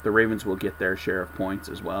the Ravens will get their share of points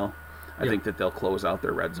as well. I think that they'll close out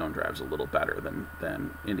their red zone drives a little better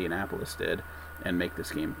than Indianapolis did and make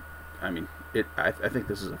this game. I think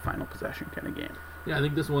this is a final possession kind of game. Yeah, I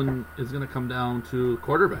think this one is going to come down to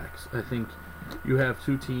quarterbacks. I think you have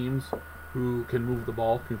two teams who can move the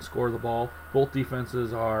ball, can score the ball. Both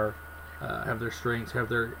defenses have their strengths, have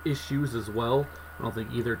their issues as well. I don't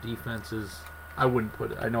think either defense is. I wouldn't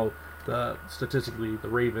put it. I know statistically the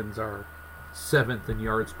Ravens are 7th in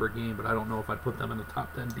yards per game, but I don't know if I'd put them in the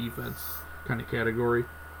top 10 defense kind of category.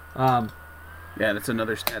 Yeah, that's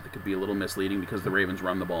another stat that could be a little misleading because the Ravens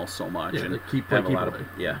run the ball so much and they keep have a lot away.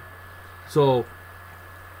 Yeah. So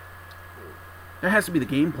that has to be the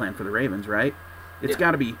game plan for the Ravens, right? It's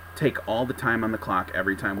got to be take all the time on the clock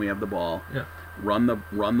every time we have the ball. Yeah. Run the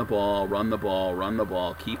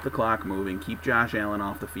ball, keep the clock moving, keep Josh Allen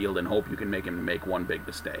off the field, and hope you can make him make one big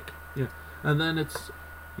mistake. Yeah, and then it's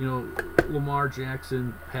Lamar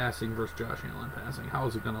Jackson passing versus Josh Allen passing. How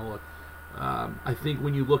is it going to look? I think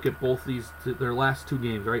when you look at both their last two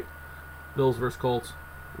games, right? Bills versus Colts,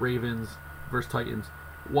 Ravens versus Titans.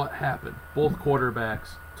 What happened? Both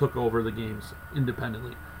quarterbacks took over the games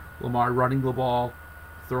independently. Lamar running the ball,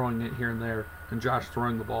 throwing it here and there, and Josh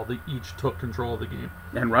throwing the ball. They each took control of the game.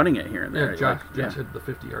 And running it here and there. Yeah, Josh hit the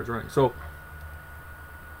 50 yards running. So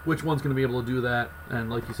which one's going to be able to do that? And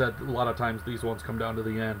like you said, a lot of times these ones come down to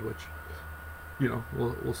the end, which,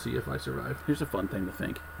 we'll see if I survive. Here's a fun thing to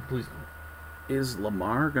think. Please don't. Is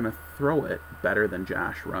Lamar going to throw it better than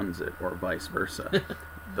Josh runs it, or vice versa?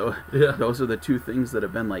 Those are the two things that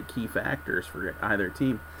have been like key factors for either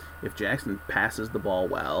team. If Jackson passes the ball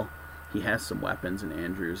well, he has some weapons in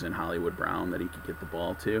Andrews and Hollywood Brown that he could get the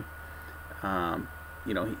ball to. They're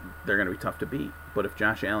going to be tough to beat. But if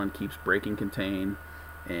Josh Allen keeps breaking contain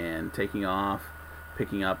and taking off,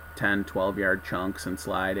 picking up 10, 12-yard chunks and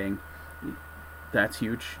sliding, that's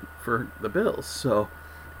huge for the Bills. So,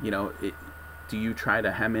 do you try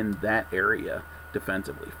to hem in that area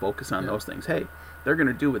defensively? Focus on those things. Hey, they're going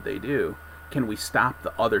to do what they do. Can we stop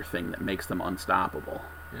the other thing that makes them unstoppable?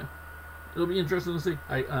 Yeah. It'll be interesting to see.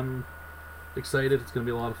 I'm excited. It's going to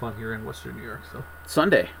be a lot of fun here in Western New York. So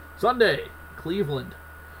Sunday, Cleveland.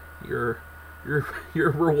 Your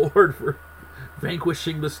reward for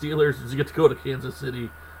vanquishing the Steelers is you get to go to Kansas City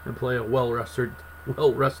and play a well-rested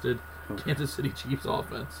Kansas City Chiefs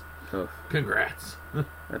offense. Oof. Congrats.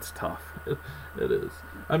 That's tough. It is.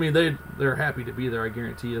 I mean, they're happy to be there. I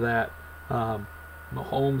guarantee you that.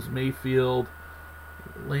 Mahomes, Mayfield,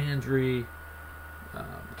 Landry,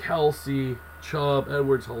 Kelsey, Chubb,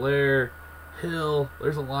 Edwards-Helaire, Hill.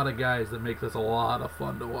 There's a lot of guys that make this a lot of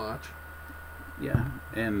fun to watch. Yeah,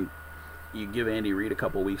 and you give Andy Reid a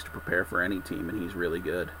couple weeks to prepare for any team, and he's really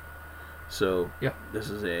good. So this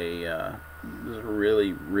is a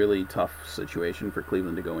really, really tough situation for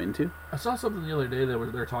Cleveland to go into. I saw something the other day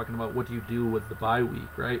that they're talking about what do you do with the bye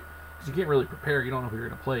week, right? Because you can't really prepare. You don't know who you're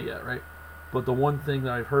going to play yet, right? But the one thing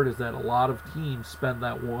that I've heard is that a lot of teams spend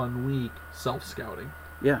that 1 week self-scouting.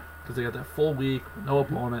 Yeah. Because they got that full week, no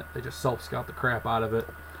opponent. They just self-scout the crap out of it.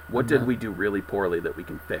 What did we do really poorly that we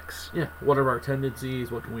can fix? Yeah. What are our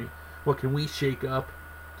tendencies? What can we shake up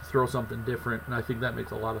to throw something different? And I think that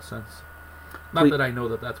makes a lot of sense. Not that I know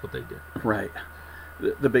that that's what they did. Right.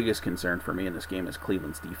 The biggest concern for me in this game is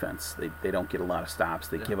Cleveland's defense. They don't get a lot of stops.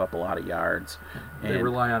 They give up a lot of yards. They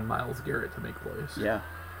rely on Myles Garrett to make plays. Yeah.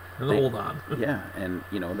 And they hold on. Yeah, and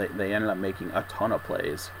they ended up making a ton of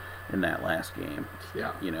plays in that last game.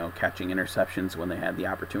 Yeah. Catching interceptions when they had the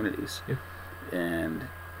opportunities. Yeah. And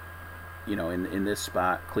in this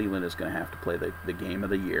spot, Cleveland is going to have to play the game of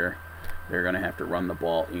the year. They're going to have to run the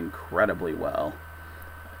ball incredibly well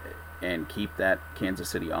and keep that Kansas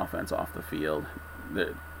City offense off the field.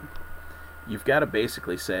 You've got to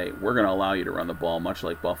basically say, we're going to allow you to run the ball, much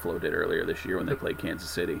like Buffalo did earlier this year when they played Kansas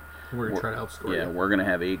City. We're going to try to outscore you. Yeah, we're going to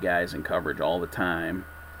have 8 guys in coverage all the time.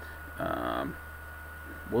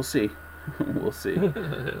 We'll see. We'll see.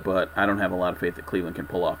 But I don't have a lot of faith that Cleveland can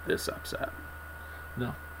pull off this upset.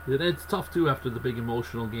 No. It's tough, too, after the big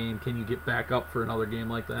emotional game. Can you get back up for another game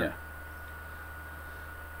like that? Yeah.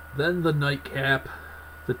 Then the nightcap.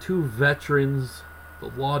 The 2 veterans, the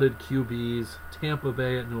lauded QBs, Tampa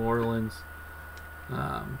Bay at New Orleans.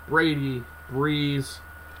 Brady, Breeze.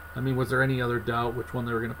 I mean, was there any other doubt which one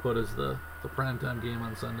they were going to put as the primetime game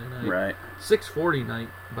on Sunday night? Right. 6:40 night,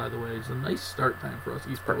 by the way. It's a nice start time for us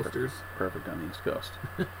East Coasters. Perfect on the East Coast.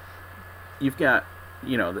 You've got,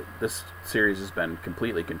 this series has been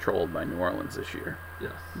completely controlled by New Orleans this year.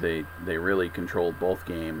 Yes. They really controlled both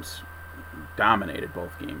games, dominated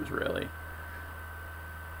both games, really.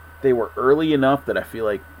 They were early enough that I feel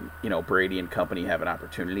like, Brady and company have an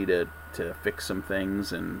opportunity to fix some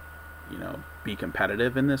things and, be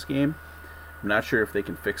competitive in this game. I'm not sure if they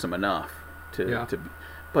can fix them enough to be.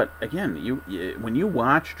 But again, when you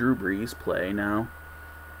watch Drew Brees play now,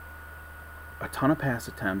 a ton of pass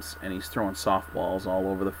attempts, and he's throwing softballs all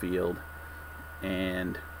over the field.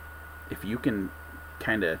 And if you can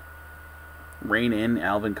kind of rein in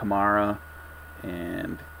Alvin Kamara,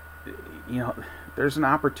 and there's an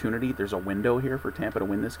opportunity, there's a window here for Tampa to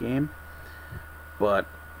win this game. But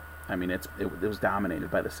I mean, it was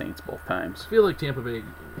dominated by the Saints both times. I feel like Tampa Bay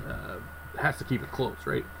has to keep it close,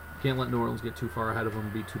 right? Can't let New Orleans get too far ahead of them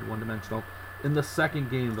and be too one-dimensional. In the second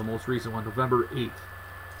game, the most recent one, November 8th,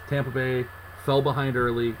 Tampa Bay fell behind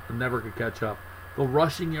early and never could catch up. The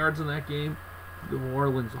rushing yards in that game, New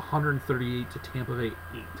Orleans 138 to Tampa Bay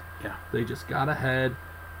 8. Yeah. They just got ahead.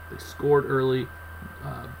 They scored early.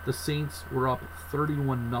 The Saints were up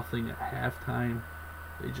 31-0 at halftime.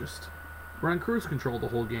 They just were on cruise control the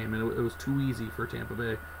whole game, and it was too easy for Tampa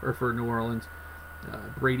Bay, or for New Orleans.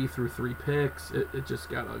 Brady threw 3 picks. It just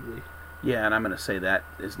got ugly. Yeah, and I'm going to say that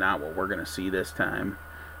is not what we're going to see this time.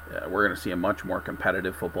 We're going to see a much more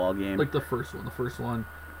competitive football game. Like the first one. The first one,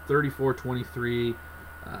 34-23.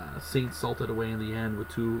 Saints salted away in the end with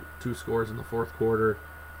two scores in the fourth quarter.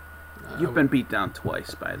 You've been beat down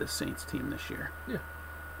twice by the Saints team this year. Yeah.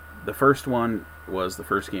 The first one was the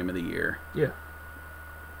first game of the year. Yeah.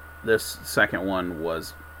 This second one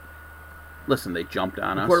was, listen, they jumped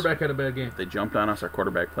on us. The quarterback had a bad game. They jumped on us. Our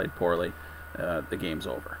quarterback played poorly. The game's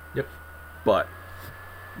over. Yep. But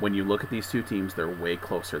when you look at these two teams, they're way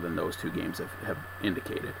closer than those two games have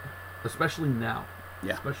indicated. Especially now.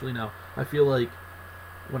 Yeah. Especially now. I feel like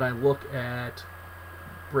when I look at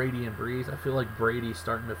Brady and Breeze, I feel like Brady's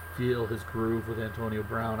starting to feel his groove with Antonio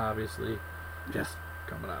Brown, obviously. Just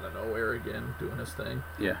coming out of nowhere again, doing his thing.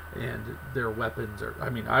 Yeah. And their weapons are, I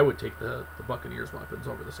mean, I would take the Buccaneers' weapons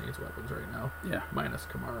over the Saints' weapons right now. Yeah. Minus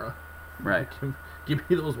Kamara. Right. Give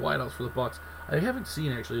me those wideouts for the Bucs. I haven't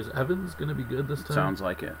seen, actually. Is Evans going to be good this time? Sounds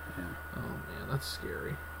like it, yeah. Oh, man, that's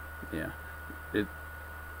scary. Yeah.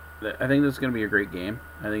 I think this is going to be a great game.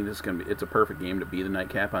 I think it's a perfect game to be the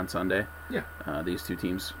nightcap on Sunday. Yeah. These two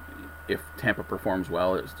teams, if Tampa performs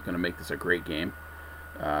well, it's going to make this a great game.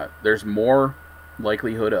 There's more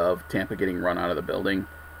likelihood of Tampa getting run out of the building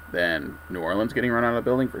than New Orleans getting run out of the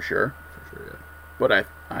building, for sure. For sure, yeah. But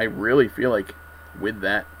I really feel like with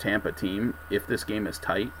that Tampa team, if this game is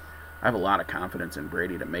tight, I have a lot of confidence in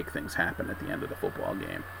Brady to make things happen at the end of the football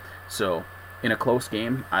game. So, in a close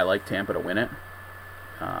game, I like Tampa to win it.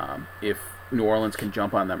 If New Orleans can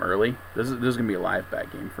jump on them early, this is going to be a live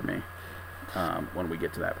bet game for me when we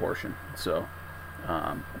get to that portion. So,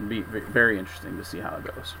 it'll be very interesting to see how it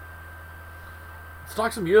goes. Let's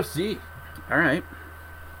talk some UFC. All right.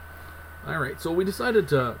 So we decided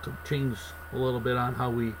to change a little bit on how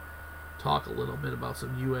we talk a little bit about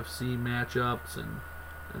some UFC matchups and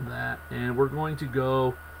that. And we're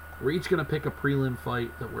each going to pick a prelim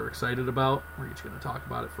fight that we're excited about. We're each going to talk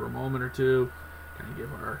about it for a moment or two. kind of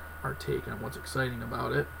give our take on what's exciting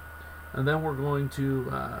about it. And then we're going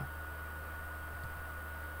to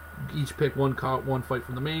each pick one fight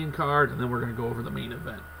from the main card, and then we're going to go over the main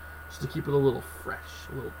event, just to keep it a little fresh,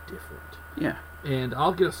 a little different. Yeah. And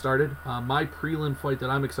I'll get us started. My prelim fight that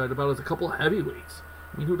I'm excited about is a couple of heavyweights.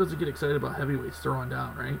 I mean, who doesn't get excited about heavyweights throwing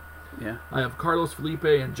down, right? Yeah. I have Carlos Felipe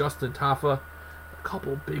and Justin Tafa, a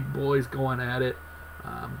couple big boys going at it.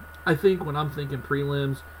 I think when I'm thinking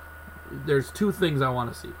prelims, there's two things I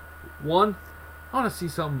want to see. One, I want to see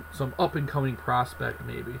some up-and-coming prospect,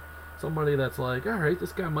 maybe. Somebody that's like, all right,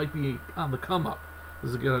 this guy might be on the come-up.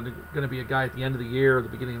 This is going to be a guy at the end of the year or the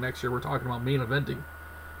beginning of next year. We're talking about main eventing.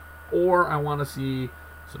 Or I want to see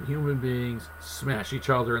some human beings smash each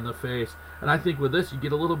other in the face. And I think with this, you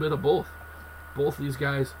get a little bit of both. Both these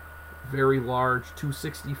guys, very large,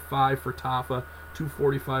 265 for Tafa,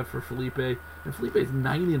 245 for Felipe. And Felipe's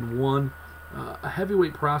 9-1, a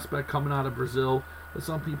heavyweight prospect coming out of Brazil that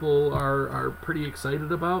some people are pretty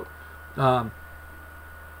excited about.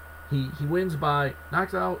 He wins by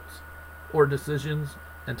knockouts or decisions,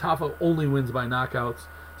 and Tafa only wins by knockouts.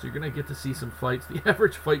 So you're going to get to see some fights. The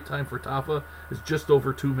average fight time for Tafa is just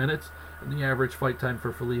over 2 minutes, and the average fight time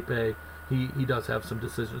for Felipe, he does have some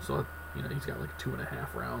decisions. So he's got like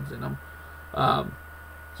 2.5 rounds in him.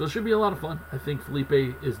 So it should be a lot of fun. I think Felipe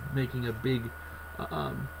is making a big,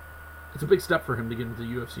 it's a big step for him to get into the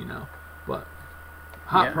UFC now. But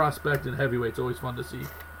hot prospect and heavyweight's always fun to see.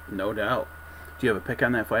 No doubt. Do you have a pick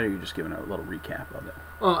on that fight, or are you just giving a little recap of it?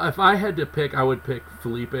 Well, if I had to pick, I would pick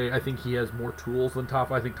Felipe. I think he has more tools than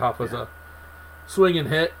Tafa. I think Tafa's a swing and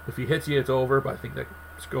hit. If he hits you, it's over. But I think that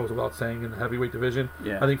goes without saying in the heavyweight division.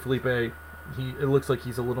 Yeah. I think Felipe, it looks like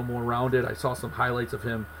he's a little more rounded. I saw some highlights of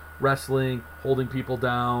him wrestling, holding people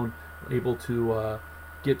down, able to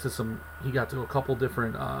get to some. He got to a couple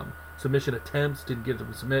different submission attempts. Didn't get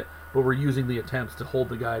him to submit, but we're using the attempts to hold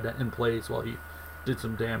the guy in place while he did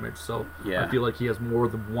some damage. So I feel like he has more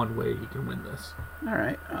than one way he can win this. All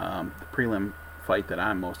right. The prelim fight that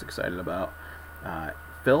I'm most excited about,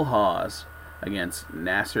 Phil Hawes against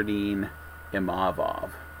Nasruddin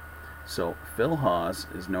Imavov. So Phil Hawes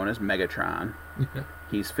is known as Megatron.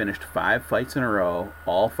 He's finished 5 fights in a row,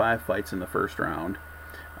 all 5 fights in the first round.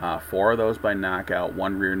 4 of those by knockout,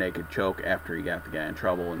 1 rear naked choke after he got the guy in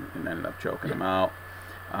trouble and ended up choking him out.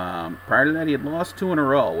 Prior to that, he had lost 2 in a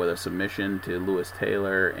row with a submission to Lewis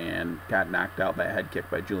Taylor and got knocked out by a head kick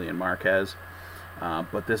by Julian Marquez.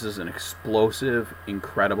 But this is an explosive,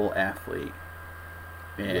 incredible athlete,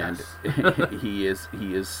 and he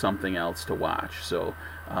is something else to watch. So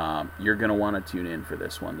you're going to want to tune in for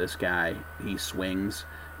this one. This guy, he swings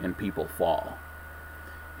and people fall.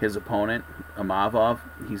 His opponent, Imavov,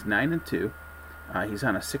 he's 9-2. He's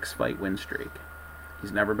on a 6-fight win streak.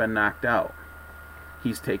 He's never been knocked out.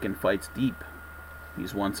 He's taken fights deep.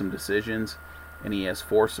 He's won some decisions, and he has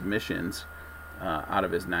 4 submissions out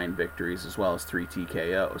of his 9 victories, as well as 3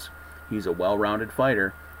 TKOs. He's a well-rounded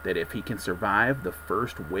fighter that, if he can survive the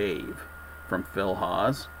first wave from Phil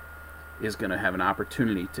Hawes, is going to have an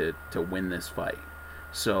opportunity to win this fight.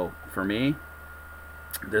 So, for me,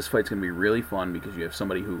 this fight's going to be really fun because you have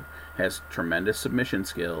somebody who has tremendous submission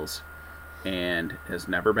skills and has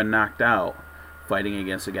never been knocked out, fighting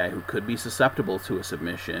against a guy who could be susceptible to a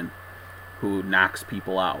submission, who knocks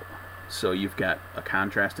people out. So you've got a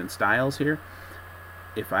contrast in styles here.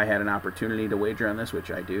 If I had an opportunity to wager on this,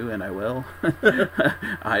 which I do and I will,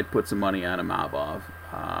 I'd put some money on Imavov.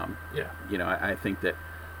 I think that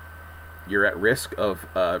you're at risk of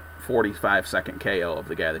a 45-second KO of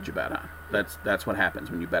the guy that you bet on. That's what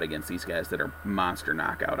happens when you bet against these guys that are monster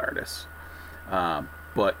knockout artists.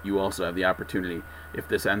 But you also have the opportunity, if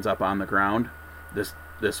this ends up on the ground,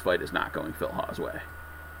 this fight is not going Phil Hawes' way.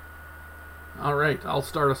 All right, I'll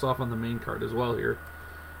start us off on the main card as well here.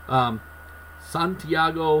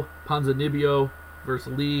 Santiago Ponzinibbio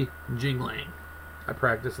versus Li Jinglang. I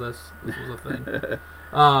practiced this. This was a thing.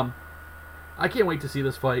 I can't wait to see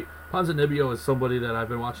this fight. Ponzinibbio is somebody that I've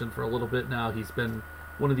been watching for a little bit now. He's been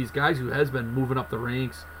one of these guys who has been moving up the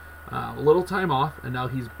ranks. A little time off, and now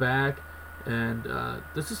he's back. And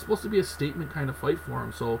this is supposed to be a statement kind of fight for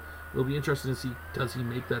him. So it'll be interesting to see, does he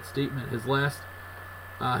make that statement. His last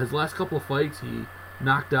couple of fights, he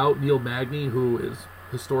knocked out Neil Magny, who is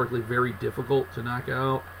historically very difficult to knock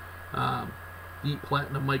out. Beat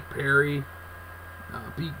Platinum Mike Perry.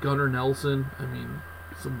 Beat Gunnar Nelson. I mean,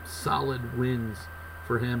 some solid wins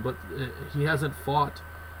for him. But he hasn't fought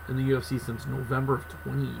in the UFC since November of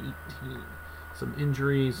 2018. Some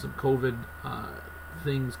injuries, some COVID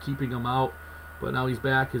things keeping him out. But now he's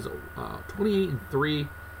back. He's 28-3.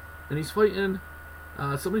 And he's fighting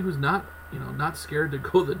somebody who's not not scared to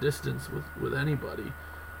go the distance with anybody.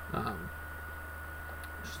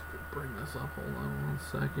 Just bring this up. Hold on 1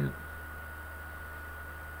 second.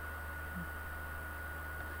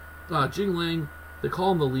 Jing Ling, they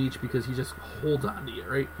call him the leech because he just holds on to you,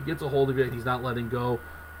 right? He gets a hold of it and he's not letting go.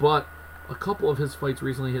 But a couple of his fights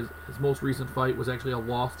recently, his most recent fight was actually a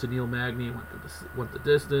loss to Neil Magny, went the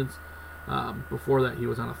distance. Before that, he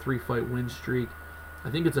was on a 3-fight win streak. I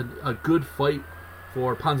think it's a good fight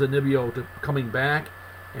for Ponzinibbio to coming back.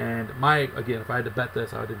 And if I had to bet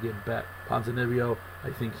this, I would again bet Ponzinibbio.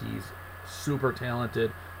 I think he's super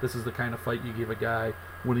talented. This is the kind of fight you give a guy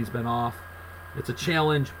when he's been off. It's a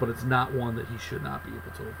challenge, but it's not one that he should not be able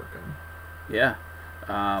to overcome. Yeah.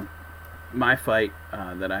 My fight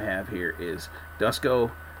that I have here is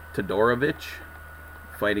Dusko Todorovic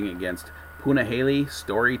fighting against Punahele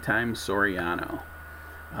Storytime Soriano.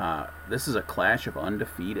 This is a clash of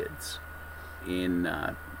undefeateds in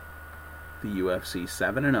the UFC.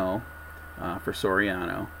 7-0 for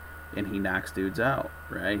Soriano, and he knocks dudes out,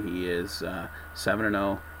 right? He is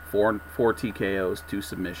 7-0, 4 TKOs, 2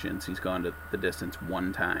 submissions. He's gone to the distance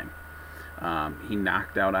 1 time. He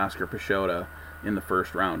knocked out Oscar Pichota in the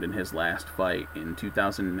first round in his last fight in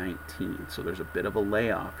 2019. So there's a bit of a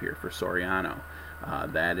layoff here for Soriano.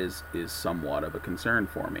 That is somewhat of a concern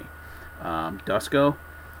for me. Dusko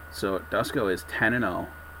is 10-0.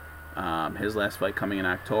 His last fight coming in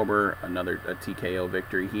October, a TKO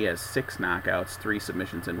victory. He has 6 knockouts, 3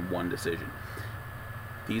 submissions, and 1 decision.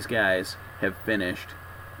 These guys have finished,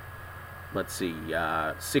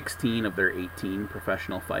 16 of their 18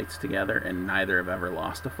 professional fights together, and neither have ever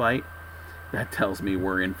lost a fight. That tells me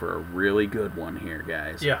we're in for a really good one here,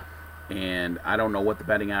 guys. Yeah. And I don't know what the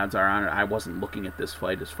betting odds are on it. I wasn't looking at this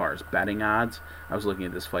fight as far as betting odds. I was looking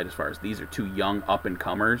at this fight as far as these are 2 young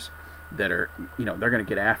up-and-comers that are, they're going to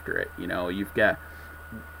get after it. You've got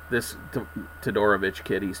this Todorovic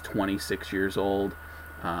kid. He's 26 years old.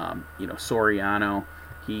 Soriano,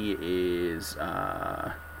 he's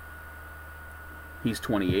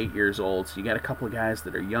 28 years old. So you got a couple of guys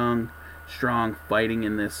that are young, strong, fighting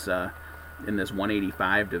in this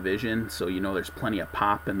 185 division. So there's plenty of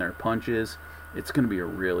pop in their punches. It's going to be a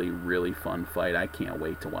really, really fun fight. I can't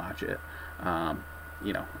wait to watch it. I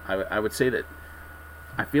would say that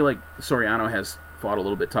I feel like Soriano has fought a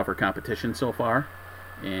little bit tougher competition so far,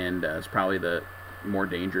 and is probably the more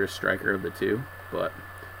dangerous striker of the 2, but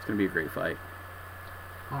it's going to be a great fight.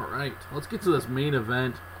 All right, let's get to this main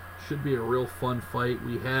event. Should be a real fun fight.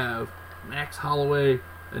 We have Max Holloway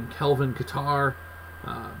and Kelvin Kattar.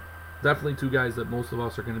 Definitely 2 guys that most of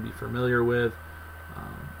us are going to be familiar with.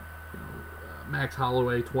 Max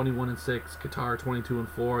Holloway, 21-6, Kattar,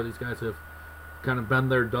 22-4. These guys have kind of been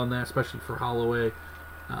there, done that, especially for Holloway.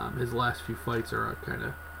 His last few fights are kind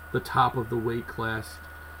of the top of the weight class.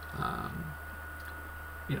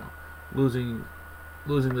 Losing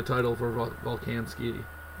the title for Volkanovski.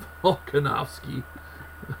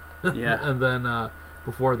 Yeah. And then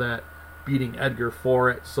before that, beating Edgar for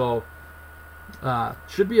it. So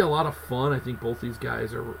should be a lot of fun. I think both these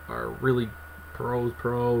guys are really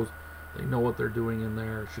pros. They know what they're doing in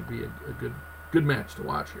there. It should be a good match to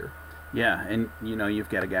watch here. Yeah, and you've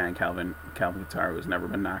got a guy in Kelvin Kattar who's never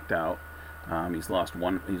been knocked out. He's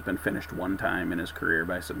been finished 1 time in his career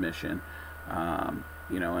by submission.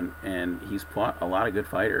 And he's fought a lot of good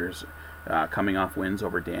fighters, coming off wins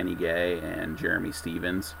over Danny Gay and Jeremy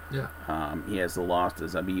Stevens. Yeah. He has the loss to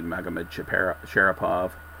Zabit Magomed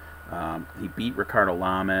Sharapov. He beat Ricardo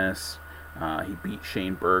Lamas. He beat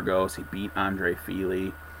Shane Burgos. He beat Andre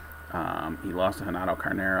Fili. He lost to Renato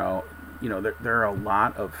Carneiro. There are a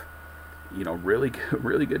lot of really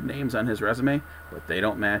good names on his resume, but they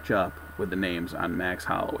don't match up with the names on Max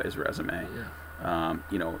Holloway's resume. Yeah.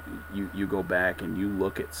 You go back and you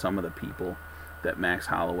look at some of the people that Max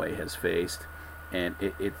Holloway has faced, and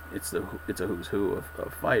it's a who's who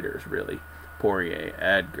of fighters, really. Poirier,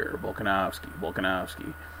 Edgar,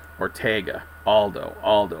 Volkanovski, Ortega,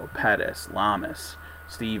 Aldo, Pettis, Lamas,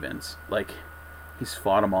 Stevens. He's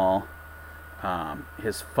fought them all.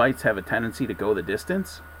 His fights have a tendency to go the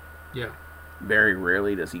distance. Yeah. Very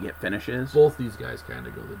rarely does he get finishes. Both these guys kind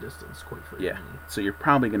of go the distance, quite frankly. Yeah. So you're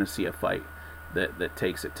probably going to see a fight that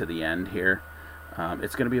takes it to the end here.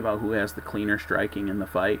 It's going to be about who has the cleaner striking in the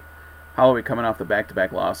fight. Holloway coming off the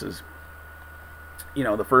back-to-back losses.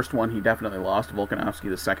 The first one he definitely lost to Volkanovski.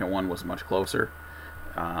 The second one was much closer.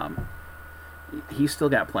 He's still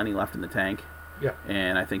got plenty left in the tank. Yeah.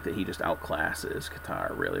 And I think that he just outclasses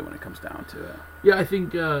Kattar, really, when it comes down to it. Yeah, I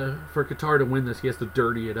think for Kattar to win this, he has to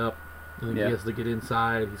dirty it up. I think Yeah. he has to get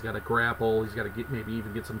inside. He's got to grapple. He's got to maybe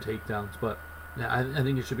even get some takedowns. But yeah, I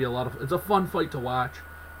think it should be it's a fun fight to watch.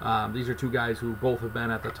 These are two guys who both have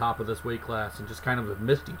been at the top of this weight class and just kind of have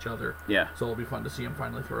missed each other. Yeah. So it'll be fun to see them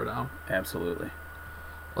finally throw down. Absolutely.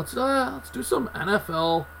 Let's do some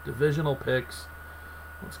NFL divisional picks.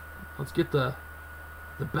 Let's get the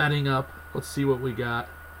betting up. Let's see what we got.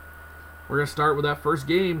 We're gonna start with that first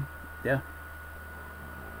game. Yeah.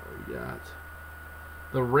 We got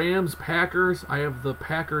the Rams-Packers. I have the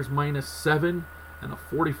Packers -7 and a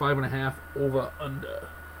 45.5 over under.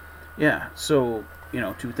 Yeah, so,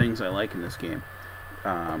 two things I like in this game.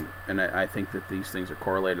 And I think that these things are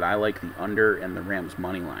correlated. I like the under and the Rams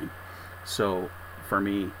money line. So, for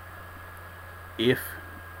me, if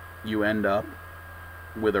you end up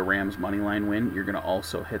with a Rams money line win, you're going to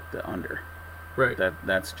also hit the under. Right.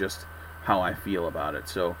 That's just how I feel about it.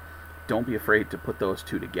 So, don't be afraid to put those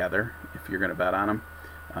two together if you're going to bet on them.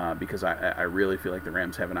 Because I really feel like the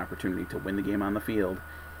Rams have an opportunity to win the game on the field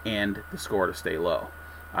and the score to stay low.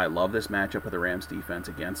 I love this matchup of the Rams defense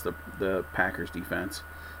against the Packers defense.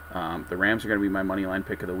 The Rams are going to be my money line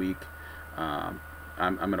pick of the week. I'm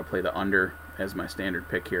going to play the under as my standard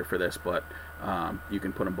pick here for this, but you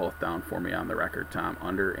can put them both down for me on the record, Tom.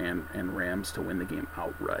 Under and Rams to win the game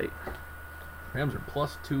outright. Rams are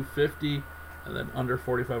plus 250 and then under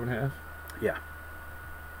 45.5. Yeah.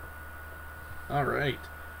 All right.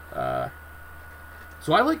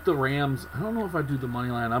 So I like the Rams. I don't know if I do the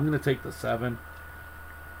money line. I'm going to take the 7.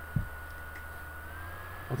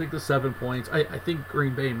 I'll take the 7 points. I think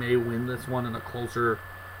Green Bay may win this one in a closer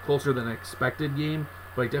than expected game,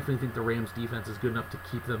 but I definitely think the Rams defense is good enough to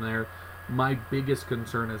keep them there. My biggest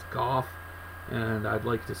concern is Goff, and I'd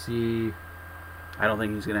like to see. I don't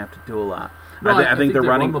think he's going to have to do a lot. No, I think they're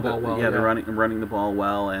running the ball well. Yeah, they're running the ball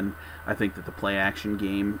well, and I think that the play action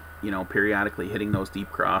game, periodically hitting those deep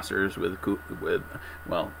crossers with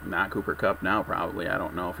not Cooper Kupp now probably. I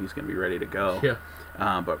don't know if he's going to be ready to go. Yeah.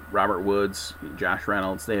 But Robert Woods, Josh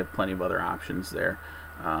Reynolds, they have plenty of other options there.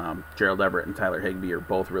 Gerald Everett and Tyler Higbee are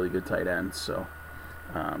both really good tight ends, so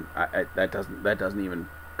that doesn't even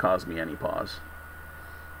cause me any pause.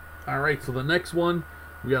 All right, so the next one,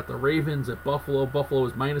 we got the Ravens at Buffalo. Buffalo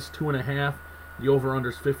is -2.5. The over-under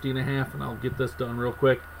is 50.5, and I'll get this done real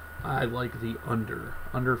quick. I like the under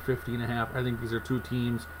 50.5. I think these are two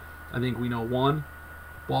teams. I think we know one,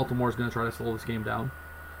 Baltimore's going to try to slow this game down,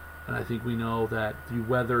 and I think we know that the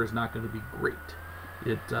weather is not going to be great.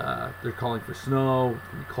 They're calling for snow. It's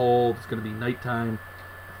going to be cold. It's going to be nighttime.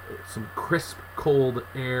 Some crisp, cold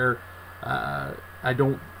air. I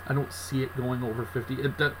don't see it going over 50.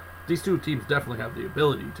 These two teams definitely have the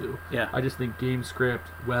ability to. Yeah. I just think game script,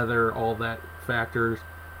 weather, all that factors.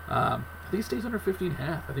 I think it stays under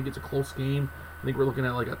 50.5. I think it's a close game. I think we're looking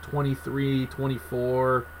at like a 23,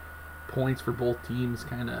 24 points for both teams,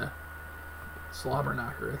 kind of slobber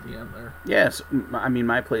knocker at the end there. Yes, I mean,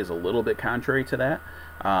 my play is a little bit contrary to that,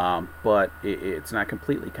 but it's not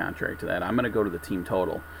completely contrary to that. I'm going to go to the team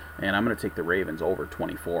total, and I'm going to take the Ravens over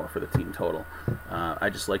 24 for the team total. I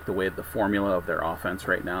just like the way the formula of their offense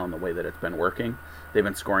right now and the way that it's been working. They've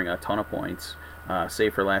been scoring a ton of points,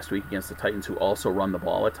 save for last week against the Titans, who also run the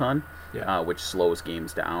ball a ton, which slows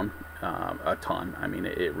games down a ton. I mean,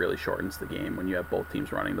 it really shortens the game when you have both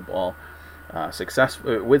teams running the ball.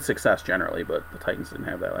 With success generally, but the Titans didn't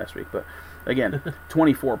have that last week. But again,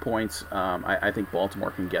 24 points. I think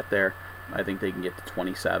Baltimore can get there. I think they can get to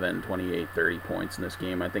 27, 28, 30 points in this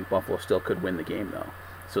game. I think Buffalo still could win the game, though.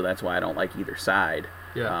 So that's why I don't like either side.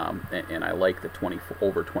 Yeah. And I like the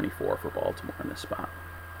over 24 for Baltimore in this spot.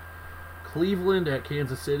 Cleveland at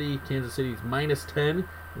Kansas City. Kansas City's -10.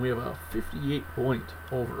 And we have a 58-point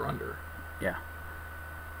over-under. Yeah.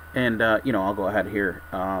 And, I'll go ahead here.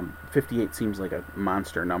 58 seems like a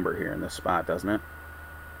monster number here in this spot, doesn't it?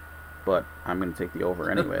 But I'm going to take the over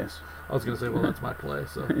anyways. I was going to say, well, that's my play.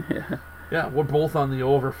 So yeah, we're both on the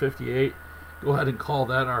over 58. Go ahead and call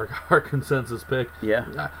that our consensus pick.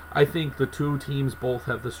 Yeah. I think the two teams both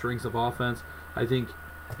have the strengths of offense. I think,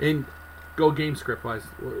 go game script-wise,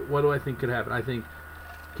 what do I think could happen? I think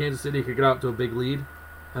Kansas City could get out to a big lead,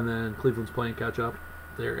 and then Cleveland's playing catch-up.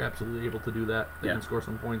 They're absolutely able to do that. They can score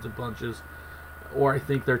some points and punches. Or I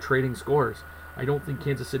think they're trading scores. I don't think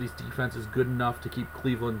Kansas City's defense is good enough to keep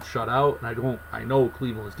Cleveland shut out, and I know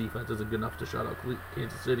Cleveland's defense isn't good enough to shut out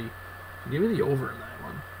Kansas City. Give me the over in that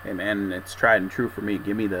one. Hey man, it's tried and true for me.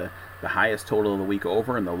 Give me the highest total of the week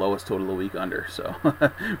over and the lowest total of the week under. So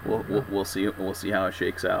we'll see how it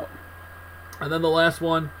shakes out. And then the last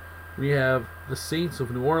one, we have the Saints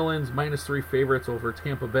of New Orleans -3 favorites over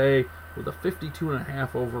Tampa Bay with a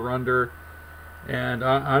 52.5 over/under, and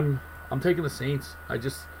I'm taking the Saints. I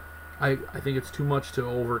think it's too much to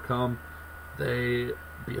overcome. They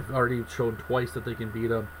have already shown twice that they can beat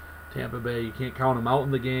them. Tampa Bay, you can't count them out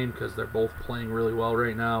in the game because they're both playing really well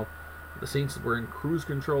right now. The Saints were in cruise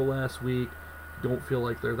control last week. Don't feel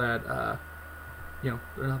like they're that, they're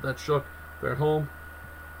not that shook. They're at home.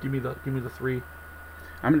 Give me the 3.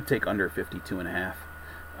 I'm going to take under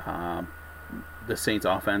 52.5. The Saints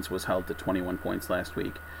offense was held to 21 points last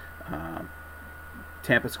week.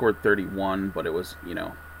 Tampa scored 31, but it was,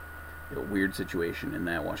 a weird situation in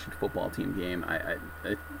that Washington football team game. I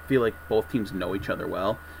feel like both teams know each other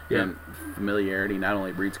well, and familiarity not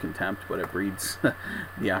only breeds contempt, but it breeds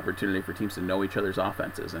the opportunity for teams to know each other's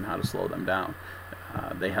offenses and how to slow them down.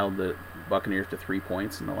 They held the Buccaneers to 3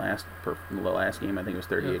 points in the last game. I think it was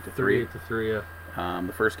 38 to 3. 38 to 3, yeah.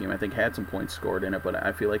 The first game I think had some points scored in it, but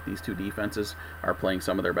I feel like these two defenses are playing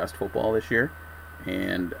some of their best football this year,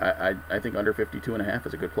 and I think under 52.5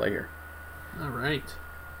 is a good play here. All right.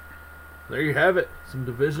 There you have it. Some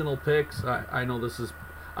divisional picks. I know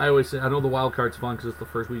I always say, I know the wild card's fun because it's the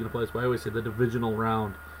first week of the playoffs, but I always say the divisional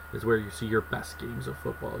round is where you see your best games of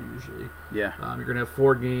football usually. Yeah. You're going to have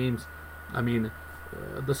 4 games. I mean,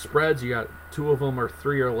 the spreads, you got 2 of them are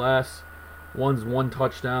 3 or less. One's 1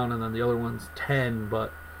 touchdown and then the other one's 10,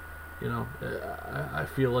 but, I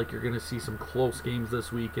feel like you're going to see some close games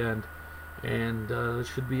this weekend. And it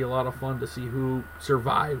should be a lot of fun to see who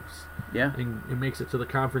survives. Yeah. And makes it to the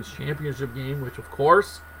conference championship game, which, of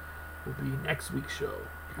course, will be next week's show.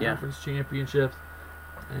 Conference championship.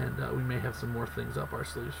 And we may have some more things up our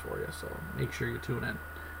sleeves for you, so make sure you tune in.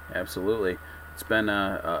 Absolutely. It's been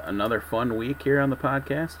another fun week here on the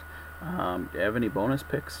podcast. Do you have any bonus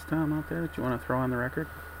picks, Tom, out there that you want to throw on the record?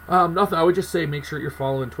 Nothing. I would just say make sure you're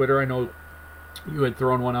following Twitter. I know you had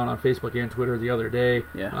thrown one out on Facebook and Twitter the other day.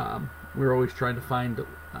 Yeah. We're always trying to find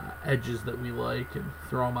edges that we like and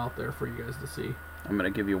throw them out there for you guys to see. I'm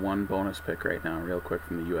going to give you one bonus pick right now, real quick,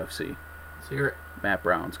 from the UFC. Let's hear it. Matt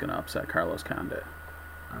Brown's going to upset Carlos Condit.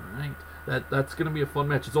 All right. That's going to be a fun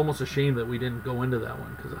match. It's almost a shame that we didn't go into that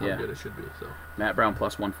one because of how good it should be. So Matt Brown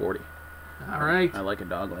plus 140. All right. I like a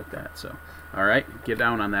dog like that. So, all right, get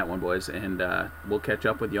down on that one, boys, and we'll catch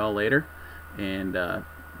up with y'all later. And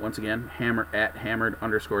once again,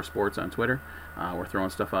 @hammered_sports on Twitter. We're throwing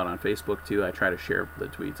stuff out on Facebook too. I try to share the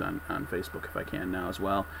tweets on Facebook if I can now as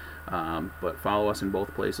well. But follow us in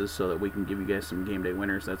both places so that we can give you guys some game day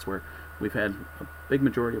winners. That's where we've had a big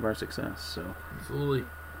majority of our success. So absolutely.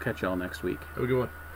 Catch y'all next week. Have a good one.